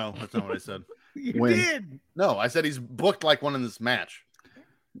 No, that's not what I said. You did. No, I said he's booked like one in this match.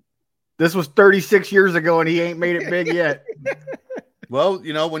 This was 36 years ago, and he ain't made it big yet. Well,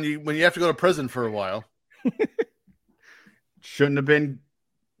 you know, when you have to go to prison for a while, Shouldn't have been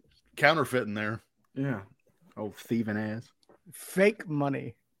counterfeiting there. Yeah. Oh, thieving ass. Fake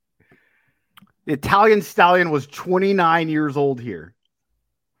money. The Italian Stallion was 29 years old here.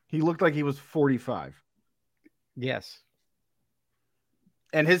 He looked like he was 45. Yes.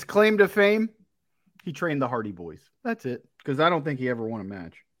 And his claim to fame, he trained the Hardy Boys. That's it. Because I don't think he ever won a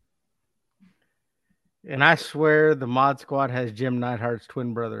match. And I swear the Mod Squad has Jim Neidhart's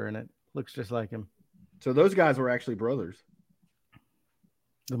twin brother in it. Looks just like him. So those guys were actually brothers.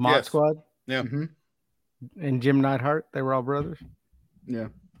 The Mod Squad? Yeah. Mm-hmm. And Jim Neidhart, they were all brothers? Yeah.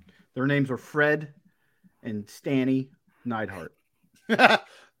 Their names were Fred and Stanny Neidhart.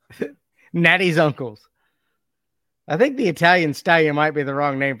 Natty's uncles. I think the Italian Stallion might be the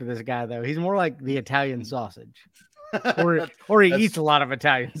wrong name for this guy, though. He's more like the Italian sausage. Or he eats a lot of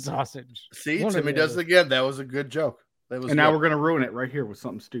Italian sausage. See, Timmy does it again. That was a good joke. Now we're going to ruin it right here with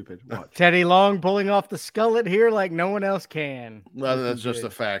something stupid. Watch. Teddy Long pulling off the skullet here like no one else can. Well, that's just a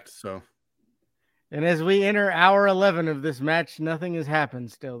fact. So, and as we enter hour 11 of this match, nothing has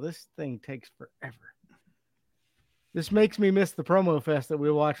happened still. This thing takes forever. This makes me miss the promo fest that we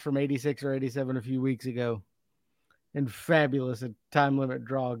watched from 86 or 87 a few weeks ago. And fabulous a time limit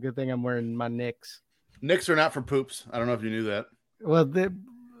draw. Good thing I'm wearing my Knicks. Knicks are not for poops. I don't know if you knew that. Well, the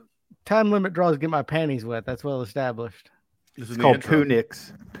time limit draws get my panties wet. That's well established. It's called Poo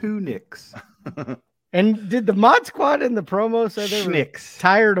Knicks. Poo Knicks. And did the Mod Squad in the promo say they were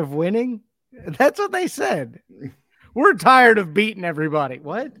tired of winning? That's what they said. We're tired of beating everybody.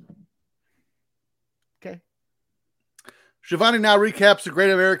 What? Okay. Shivani now recaps the Great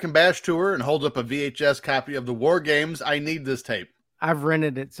American Bash Tour and holds up a VHS copy of the War Games. I need this tape. I've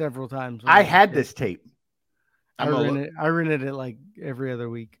rented it several times. I had this tape. I rented it like every other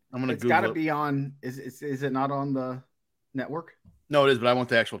week. I'm gonna. It's got to be on. Is it not on the network? No, it is. But I want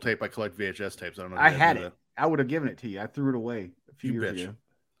the actual tape. I collect VHS tapes. I don't know. I had it. I would have given it to you. I threw it away a few years ago.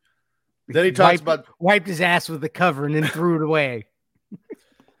 Then he talks about wiped his ass with the cover and then threw it away.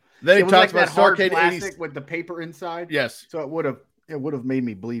 Then he talks about Starrcade plastic with the paper inside. Yes. So it would have made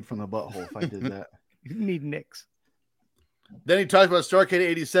me bleed from the butthole if I did that. You need Knicks. Then he talks about Starrcade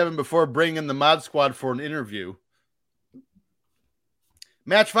 87 before bringing in the Mod Squad for an interview.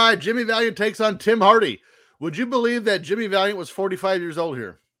 Match 5, Jimmy Valiant takes on Tim Hardy. Would you believe that Jimmy Valiant was 45 years old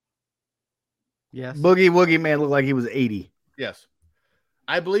here? Yes. Boogie Woogie Man looked like he was 80. Yes.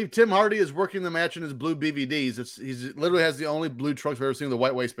 I believe Tim Hardy is working the match in his blue BVDs. He literally has the only blue trunks I've ever seen with a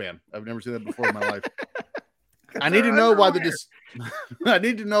white waistband. I've never seen that before in my life. I need to know why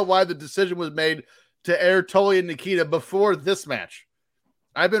the decision was made to air Tully and Nikita before this match.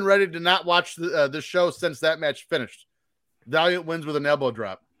 I've been ready to not watch this show since that match finished. Valiant wins with an elbow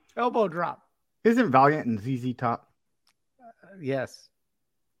drop. Elbow drop. Isn't Valiant and ZZ Top? Yes.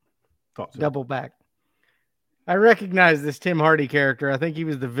 Thought so. Double back. I recognize this Tim Hardy character. I think he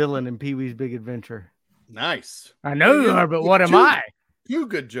was the villain in Pee-wee's Big Adventure. Nice. I know you are, but what am I? Two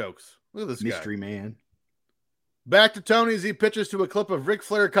good jokes. Look at this Mystery guy. Man. Back to Tony's. He pitches to a clip of Ric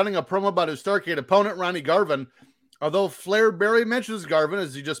Flair cutting a promo about his Starrcade opponent, Ronnie Garvin. Although Flair barely mentions Garvin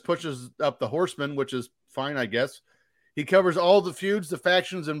as he just pushes up the Horseman, which is fine, I guess. He covers all the feuds the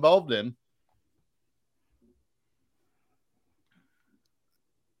factions involved in.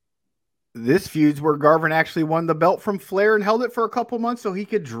 This feud's where Garvin actually won the belt from Flair and held it for a couple months so he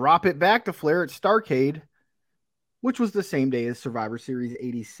could drop it back to Flair at Starrcade, which was the same day as Survivor Series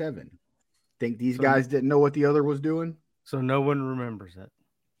 87. Think these guys didn't know what the other was doing? So no one remembers it.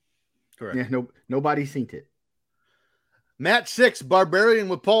 Correct. Yeah, nobody's seen it. Match 6, Barbarian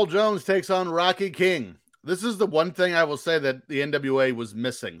with Paul Jones takes on Rocky King. This is the one thing I will say that the NWA was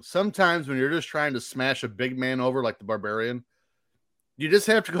missing. Sometimes when you're just trying to smash a big man over like the Barbarian, you just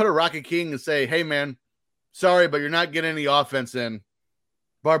have to go to Rocky King and say, hey, man, sorry, but you're not getting any offense in.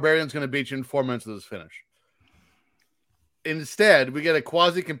 Barbarian's going to beat you in 4 minutes of this finish. Instead, we get a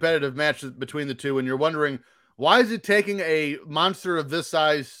quasi-competitive match between the two, and you're wondering, why is it taking a monster of this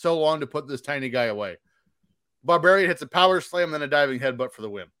size so long to put this tiny guy away? Barbarian hits a power slam, then a diving headbutt for the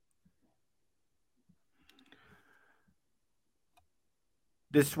win.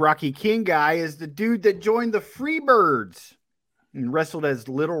 This Rocky King guy is the dude that joined the Freebirds and wrestled as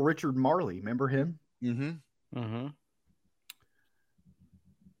Little Richard Marley. Remember him? Mm-hmm. Mm-hmm.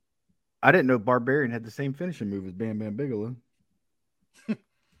 I didn't know Barbarian had the same finishing move as Bam Bam Bigelow.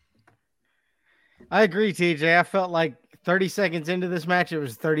 I agree, TJ. I felt like 30 seconds into this match, it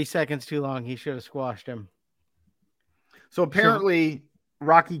was 30 seconds too long. He should have squashed him. So apparently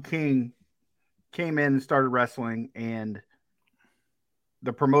Rocky King came in and started wrestling, and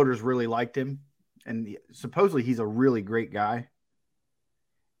the promoters really liked him. And supposedly he's a really great guy.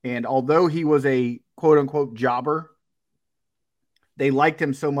 And although he was a quote-unquote jobber, they liked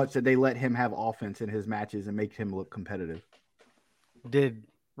him so much that they let him have offense in his matches and make him look competitive. Did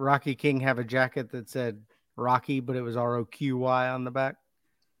Rocky King have a jacket that said Rocky, but it was ROQY on the back?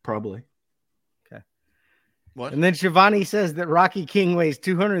 Probably. Okay. What? And then Shivani says that Rocky King weighs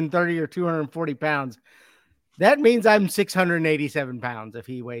 230 or 240 pounds. That means I'm 687 pounds if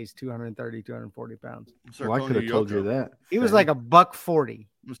he weighs 230, 240 pounds. Well, I could have told you that. He was like $140.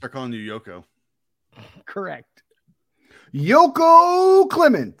 I'm gonna start calling you Yoko. Correct. Yoko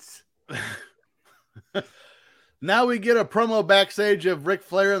Clements. Now we get a promo backstage of Ric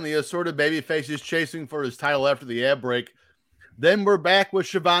Flair and the assorted babyfaces chasing for his title after the ad break. Then we're back with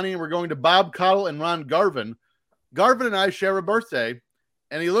Shivani and we're going to Bob Caudle and Ron Garvin. Garvin and I share a birthday,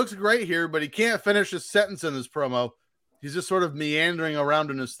 and he looks great here, but he can't finish his sentence in this promo. He's just sort of meandering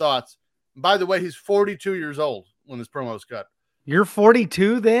around in his thoughts. And by the way, he's 42 years old when this promo is cut. You're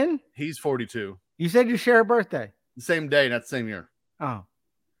 42 then? He's 42. You said you share a birthday. The same day, not the same year. Oh.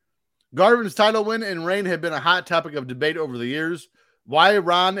 Garvin's title win and reign have been a hot topic of debate over the years. Why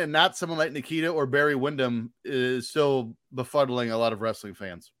Ron and not someone like Nikita or Barry Windham is still befuddling a lot of wrestling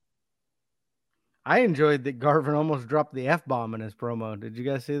fans. I enjoyed that Garvin almost dropped the F-bomb in his promo. Did you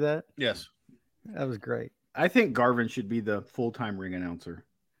guys see that? Yes. That was great. I think Garvin should be the full-time ring announcer.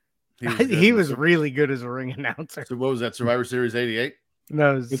 He was really good as a ring announcer. So what was that, Survivor Series 88?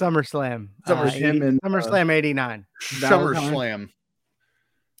 No, it was SummerSlam. SummerSlam 89. SummerSlam.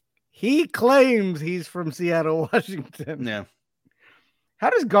 He claims he's from Seattle, Washington. Yeah.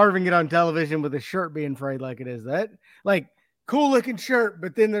 How does Garvin get on television with a shirt being frayed like it is? That, like, cool looking shirt,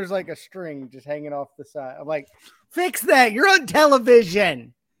 but then there's like a string just hanging off the side. I'm like, fix that. You're on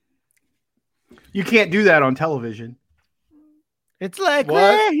television. You can't do that on television. It's like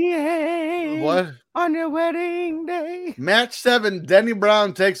What? rain What? on your wedding day. Match 7, Denny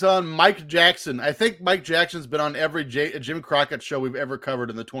Brown takes on Mike Jackson. I think Mike Jackson's been on every Jim Crockett show we've ever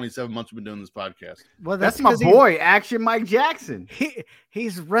covered in the 27 months we've been doing this podcast. Well, That's my boy, Action Mike Jackson.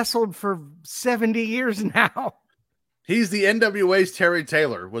 He's wrestled for 70 years now. He's the NWA's Terry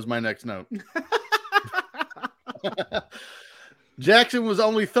Taylor, was my next note. Jackson was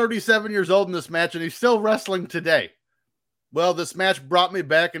only 37 years old in this match, and he's still wrestling today. Well, this match brought me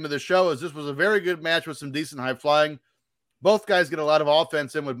back into the show, as this was a very good match with some decent high flying. Both guys get a lot of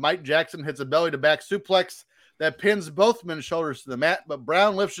offense in, when Mike Jackson hits a belly-to-back suplex that pins both men's shoulders to the mat, but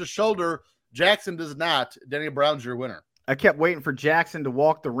Brown lifts his shoulder. Jackson does not. Denny Brown's your winner. I kept waiting for Jackson to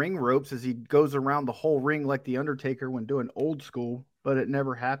walk the ring ropes as he goes around the whole ring like the Undertaker when doing old school, but it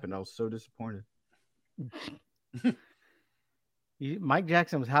never happened. I was so disappointed. Mike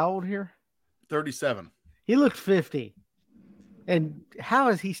Jackson was how old here? 37. He looked 50. And how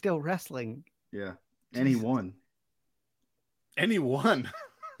is he still wrestling? Yeah. And he won. And he won.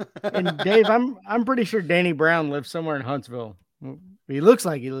 And Dave, I'm pretty sure Danny Brown lives somewhere in Huntsville. He looks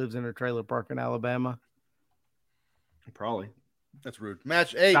like he lives in a trailer park in Alabama. Probably. That's rude.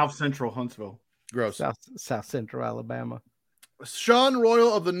 Match 8. South Central Huntsville. Gross. South Central Alabama. Sean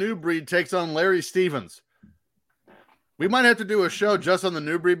Royal of the New Breed takes on Larry Stevens. We might have to do a show just on the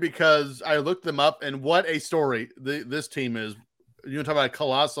New Breed, because I looked them up, and what a story this team is. You want to talk about a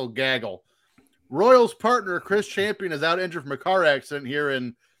colossal gaggle. Royal's partner, Chris Champion, is out injured from a car accident here,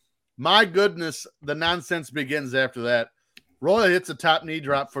 and my goodness, the nonsense begins after that. Royal hits a top knee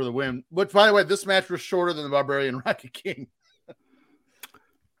drop for the win, which, by the way, this match was shorter than the Barbarian Rocky King.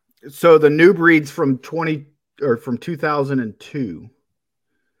 So the New Breed's from 2002.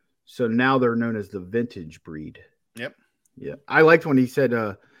 So now they're known as the Vintage Breed. Yep. Yeah. I liked when he said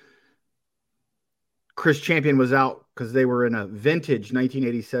Chris Champion was out because they were in a vintage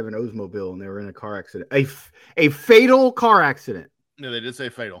 1987 Oldsmobile and they were in a car accident. A fatal car accident. Yeah, they did say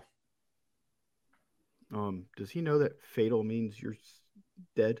fatal. Does he know that fatal means you're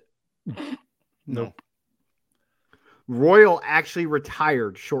dead? No. Royal actually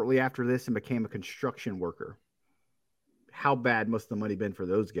retired shortly after this and became a construction worker. How bad must the money been for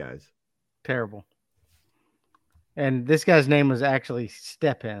those guys? Terrible. And this guy's name was actually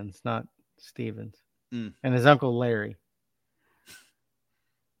Stephens, not Stevens. And his uncle Larry.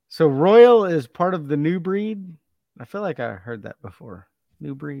 So Royal is part of the New Breed. I feel like I heard that before.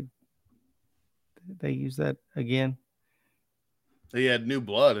 New Breed. Did they use that again? They had New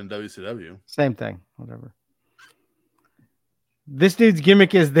Blood in WCW. Same thing. Whatever. This dude's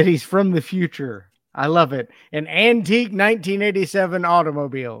gimmick is that he's from the future. I love it. An antique 1987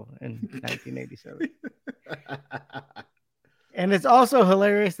 automobile in 1987. And it's also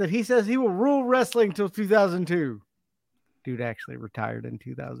hilarious that he says he will rule wrestling till 2002. Dude actually retired in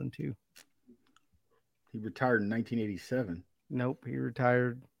 2002. He retired in 1987. Nope, he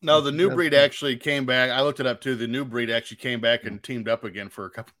retired. No, the New Breed actually came back. I looked it up too. The New Breed actually came back and teamed up again for a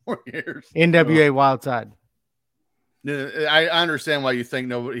couple more years. NWA Wildside. I understand why you think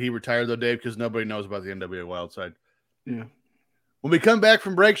he retired though, Dave, because nobody knows about the NWA Wildside. Yeah. When we come back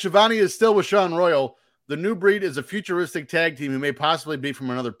from break, Shivani is still with Sean Royal. The New Breed is a futuristic tag team who may possibly be from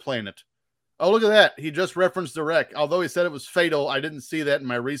another planet. Oh, look at that. He just referenced the wreck. Although he said it was fatal, I didn't see that in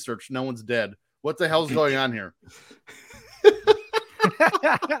my research. No one's dead. What the hell's going on here?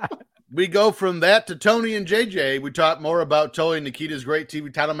 We go from that to Tony and JJ. We talk more about Tony and Nikita's great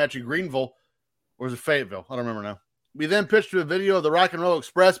TV title match in Greenville. Or is it Fayetteville? I don't remember now. We then pitched to a video of the Rock and Roll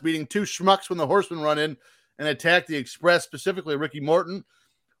Express beating two schmucks when the Horsemen run in and attack the Express, specifically Ricky Morton.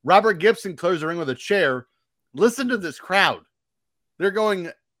 Robert Gibson clears the ring with a chair. Listen to this crowd. They're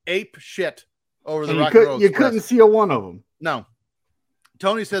going ape shit over the Rock and Roll Express. You couldn't see a one of them. No.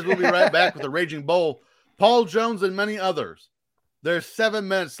 Tony says we'll be right back with the Raging Bull, Paul Jones, and many others. There's 7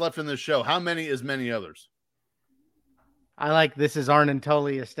 minutes left in this show. How many is many others? I like this is Arn and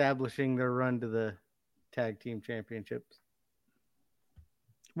Tully establishing their run to the tag team championships.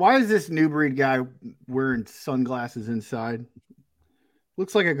 Why is this New Breed guy wearing sunglasses inside?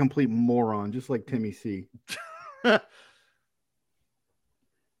 Looks like a complete moron, just like Timmy C.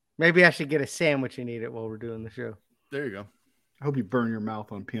 Maybe I should get a sandwich and eat it while we're doing the show. There you go. I hope you burn your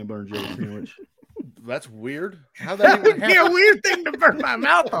mouth on peanut butter and jelly sandwich. That's weird. How that even would be a weird thing to burn my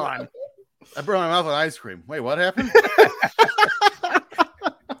mouth on. I burned my mouth on ice cream. Wait, what happened?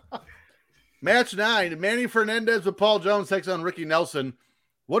 Match 9. Manny Fernandez with Paul Jones takes on Ricky Nelson.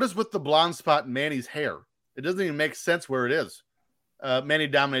 What is with the blonde spot in Manny's hair? It doesn't even make sense where it is. Manny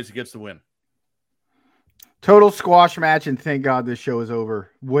dominates and gets the win. Total squash match, and thank God this show is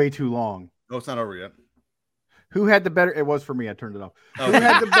over. Way too long. No, it's not over yet. Who had the better? It was for me. I turned it off. Who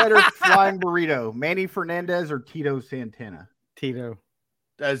had the better flying burrito? Manny Fernandez or Tito Santana? Tito.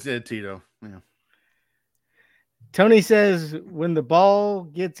 That's it, Tito. Yeah. Tony says when the ball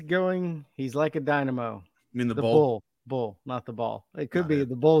gets going, he's like a dynamo. You mean the bull? Bull, not the ball. It could be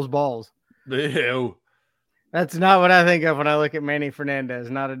the bull's balls. Ew. That's not what I think of when I look at Manny Fernandez,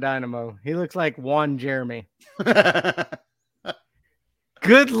 not a dynamo. He looks like Juan Jeremy.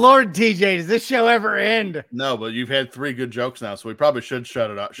 Good Lord, TJ, does this show ever end? No, but you've had 3 good jokes now, so we probably should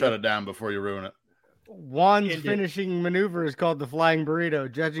shut it down before you ruin it. Juan's finishing maneuver is called the flying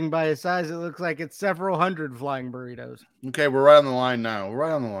burrito. Judging by his size, it looks like it's several hundred flying burritos. Okay, we're right on the line now. We're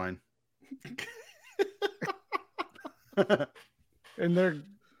right on the line. And they're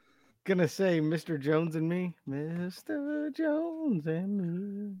going to say Mr. Jones and me. Mr. Jones and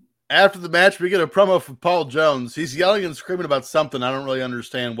me. After the match, we get a promo from Paul Jones. He's yelling and screaming about something. I don't really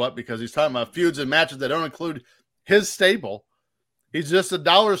understand what, because he's talking about feuds and matches that don't include his stable. He's just a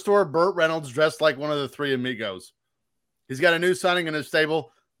dollar store Burt Reynolds dressed like one of the 3 amigos. He's got a new signing in his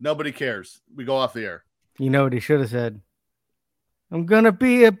stable. Nobody cares. We go off the air. You know what he should have said? I'm going to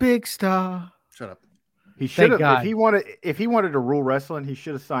be a big star. Shut up. He should have. If he wanted to rule wrestling, he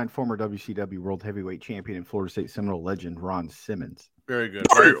should have signed former WCW World Heavyweight Champion and Florida State Seminole legend Ron Simmons. Very good.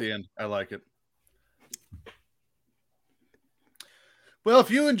 Right at the end. I like it. Well,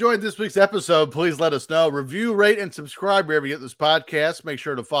 if you enjoyed this week's episode, please let us know. Review, rate, and subscribe wherever you get this podcast. Make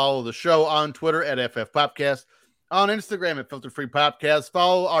sure to follow the show on Twitter at FF Popcast, on Instagram at Filter Free Popcast.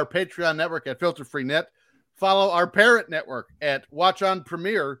 Follow our Patreon network at Filter Free Net. Follow our parent network at Watch On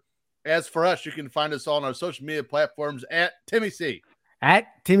Premiere. As for us, you can find us all on our social media platforms at Timmy C.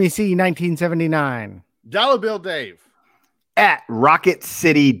 At Timmy C 1979. Dollar Bill Dave. At Rocket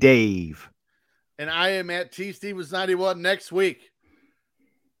City Dave. And I am at T Stevens 91 next week.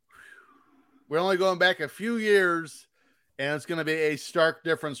 We're only going back a few years, and it's going to be a stark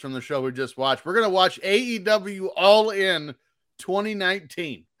difference from the show we just watched. We're going to watch AEW All In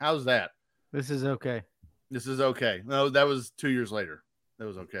 2019. How's that? This is okay. This is okay. No, that was 2 years later. That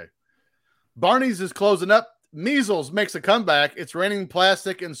was okay. Barney's is closing up. Measles makes a comeback. It's raining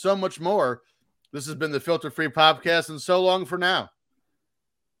plastic and so much more. This has been the Filter Free Podcast, and so long for now.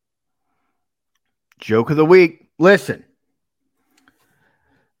 Joke of the week. Listen.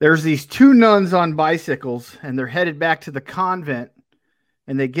 There's these 2 nuns on bicycles, and they're headed back to the convent,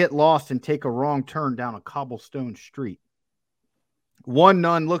 and they get lost and take a wrong turn down a cobblestone street. One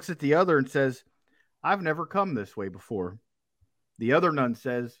nun looks at the other and says, I've never come this way before. The other nun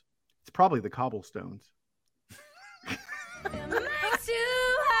says, it's probably the cobblestones.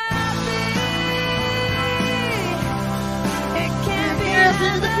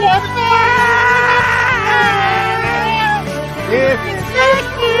 Bye.